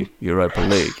into the Europa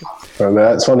League. Well,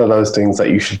 that's one of those things that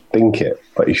you should think it,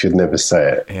 but you should never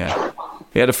say it. Yeah.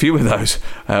 He had a few of those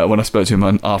when I spoke to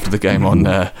him after the game on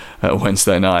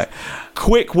Wednesday night.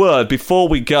 Quick word before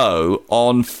we go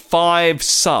on 5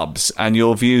 subs and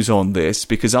your views on this,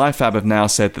 because IFAB have now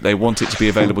said that they want it to be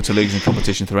available to leagues and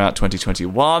competition throughout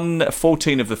 2021.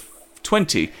 14 of the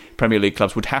 20 Premier League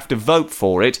clubs would have to vote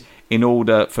for it in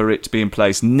order for it to be in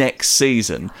place next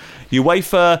season.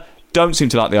 UEFA don't seem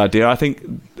to like the idea. I think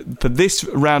for this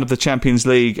round of the Champions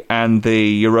League and the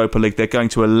Europa League, they're going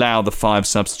to allow the 5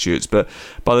 substitutes. But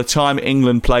by the time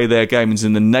England play their games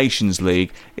in the Nations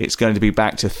League, it's going to be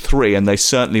back to 3, and they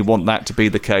certainly want that to be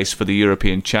the case for the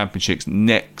European Championships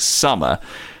next summer.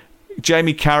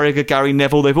 Jamie Carragher, Gary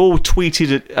Neville, they've all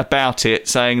tweeted about it,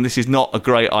 saying this is not a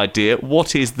great idea.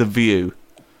 What is the view?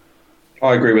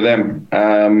 I agree with them.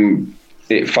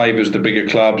 It favours the bigger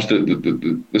clubs,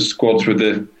 the squads with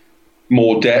the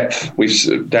more depth.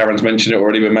 Darren's mentioned it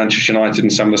already with Manchester United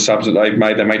and some of the subs that they've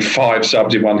made. They made 5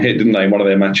 subs in one hit, didn't they, in one of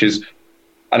their matches?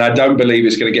 And I don't believe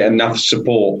it's going to get enough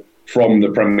support from the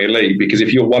Premier League, because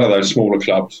if you're one of those smaller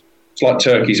clubs, it's like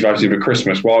turkeys voting for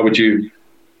Christmas. Why would you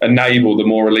enable the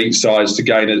more elite sides to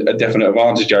gain a definite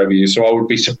advantage over you? So I would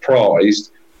be surprised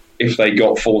if they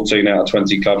got 14 out of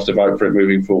 20 clubs to vote for it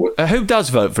moving forward. Who does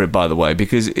vote for it, by the way?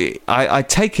 Because I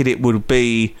take it would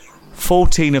be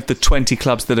 14 of the 20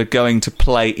 clubs that are going to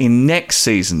play in next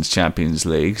season's Champions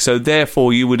League. So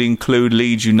therefore you would include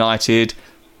Leeds United,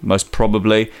 most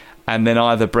probably, and then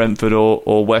either Brentford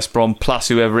or West Brom, plus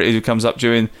whoever it is who comes up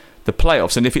during the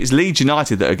playoffs. And if it's Leeds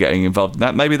United that are getting involved in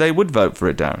that, maybe they would vote for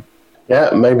it, Darren. Yeah,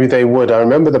 maybe they would. I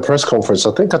remember the press conference.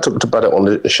 I think I talked about it on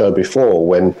the show before,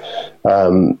 when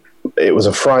it was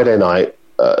a Friday night.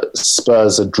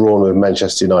 Spurs had drawn with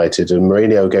Manchester United, and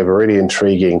Mourinho gave a really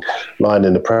intriguing line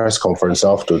in the press conference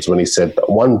afterwards when he said that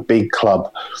one big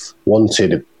club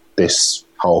wanted this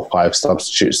whole 5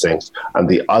 substitutes thing, and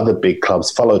the other big clubs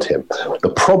followed him.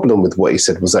 The problem with what he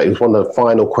said was that it was one of the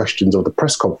final questions of the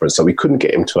press conference, so we couldn't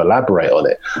get him to elaborate on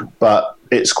it. But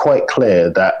it's quite clear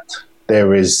that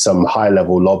there is some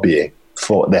high-level lobbying.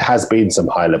 There has been some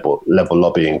high-level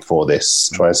lobbying for this.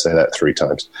 Try and say that 3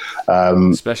 times.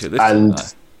 Especially this time.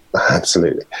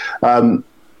 Absolutely. And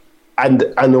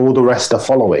all the rest are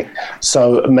following.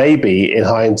 So maybe, in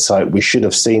hindsight, we should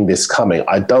have seen this coming.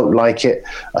 I don't like it.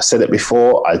 I said it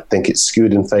before. I think it's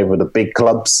skewed in favour of the big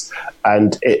clubs.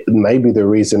 And it may be the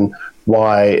reason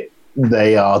why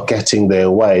they are getting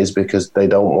their way is because they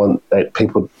don't want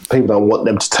people don't want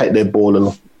them to take their ball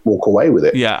and walk away with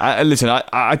it. Yeah, listen,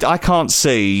 I can't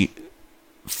see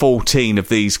 14 of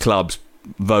these clubs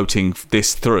voting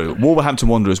this through. Wolverhampton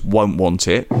Wanderers won't want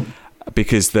it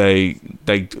because they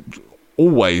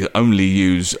always only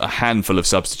use a handful of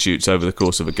substitutes over the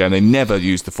course of a game. They never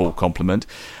use the full complement.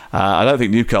 I don't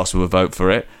think Newcastle will vote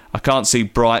for it. I can't see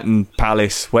Brighton,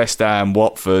 Palace, West Ham,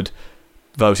 Watford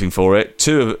voting for it.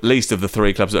 2 at least of the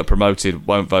 3 clubs that are promoted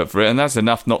won't vote for it, and that's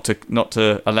enough not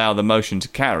to allow the motion to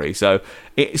carry. So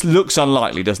it looks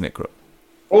unlikely, doesn't it, Crook?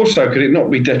 Also, could it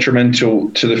not be detrimental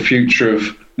to the future of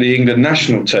the England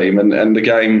national team and the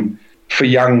game for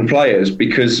young players?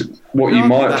 Because what you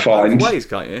might find, both ways,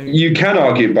 can't you? You can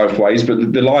argue it both ways,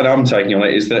 but the line I'm taking on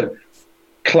it is that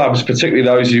clubs, particularly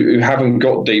those who haven't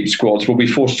got deep squads, will be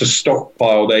forced to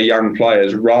stockpile their young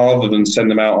players rather than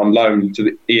send them out on loan to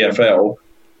the EFL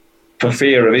for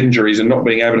fear of injuries and not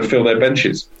being able to fill their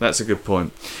benches. That's a good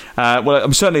point.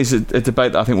 Well, certainly it's a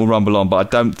debate that I think will rumble on, but I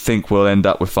don't think we'll end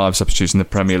up with 5 substitutes in the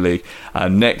Premier League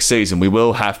next season. We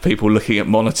will have people looking at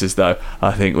monitors, though,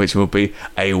 I think, which will be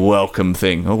a welcome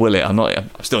thing. Or will it? I'm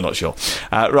still not sure.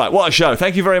 Right, what a show.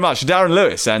 Thank you very much to Darren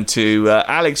Lewis and to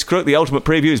Alex Crook. The Ultimate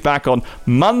Preview is back on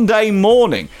Monday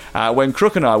morning when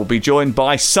Crook and I will be joined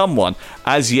by someone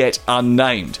as yet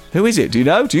unnamed. Who is it? Do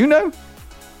you know?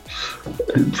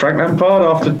 Frank Lampard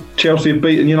after Chelsea have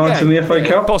beaten United in the FA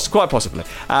Cup? Quite possibly.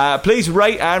 Please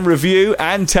rate and review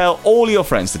and tell all your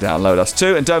friends to download us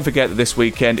too. And don't forget that this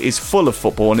weekend is full of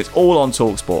football and it's all on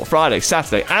TalkSport. Friday,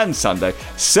 Saturday and Sunday.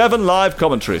 7 live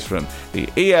commentaries from the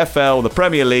EFL, the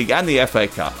Premier League and the FA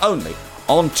Cup. Only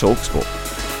on TalkSport.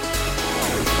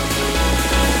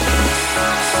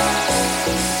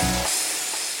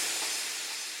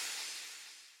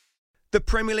 The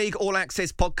Premier League All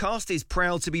Access podcast is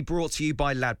proud to be brought to you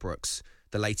by Ladbrokes.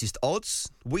 The latest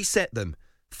odds, we set them.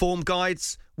 Form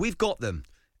guides, we've got them.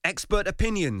 Expert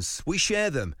opinions, we share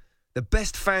them. The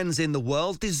best fans in the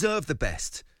world deserve the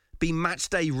best. Be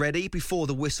matchday ready before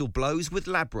the whistle blows with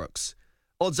Ladbrokes.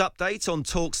 Odds update on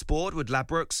TalkSport with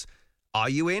Ladbrokes. Are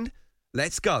you in?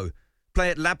 Let's go.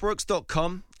 Play at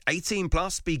ladbrokes.com. 18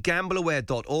 plus.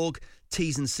 BeGambleAware.org.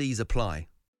 T's and C's apply.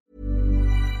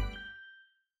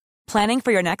 Planning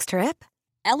for your next trip?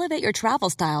 Elevate your travel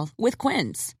style with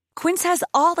Quince. Quince has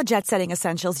all the jet-setting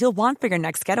essentials you'll want for your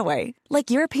next getaway, like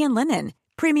European linen,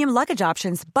 premium luggage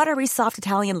options, buttery soft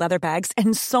Italian leather bags,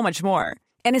 and so much more.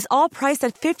 And is all priced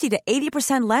at 50 to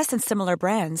 80% less than similar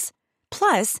brands.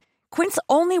 Plus, Quince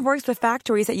only works with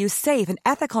factories that use safe and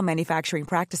ethical manufacturing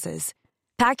practices.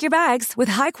 Pack your bags with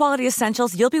high-quality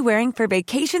essentials you'll be wearing for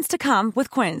vacations to come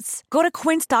with Quince. Go to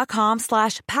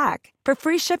quince.com/pack for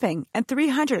free shipping and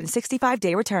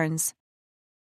 365-day returns.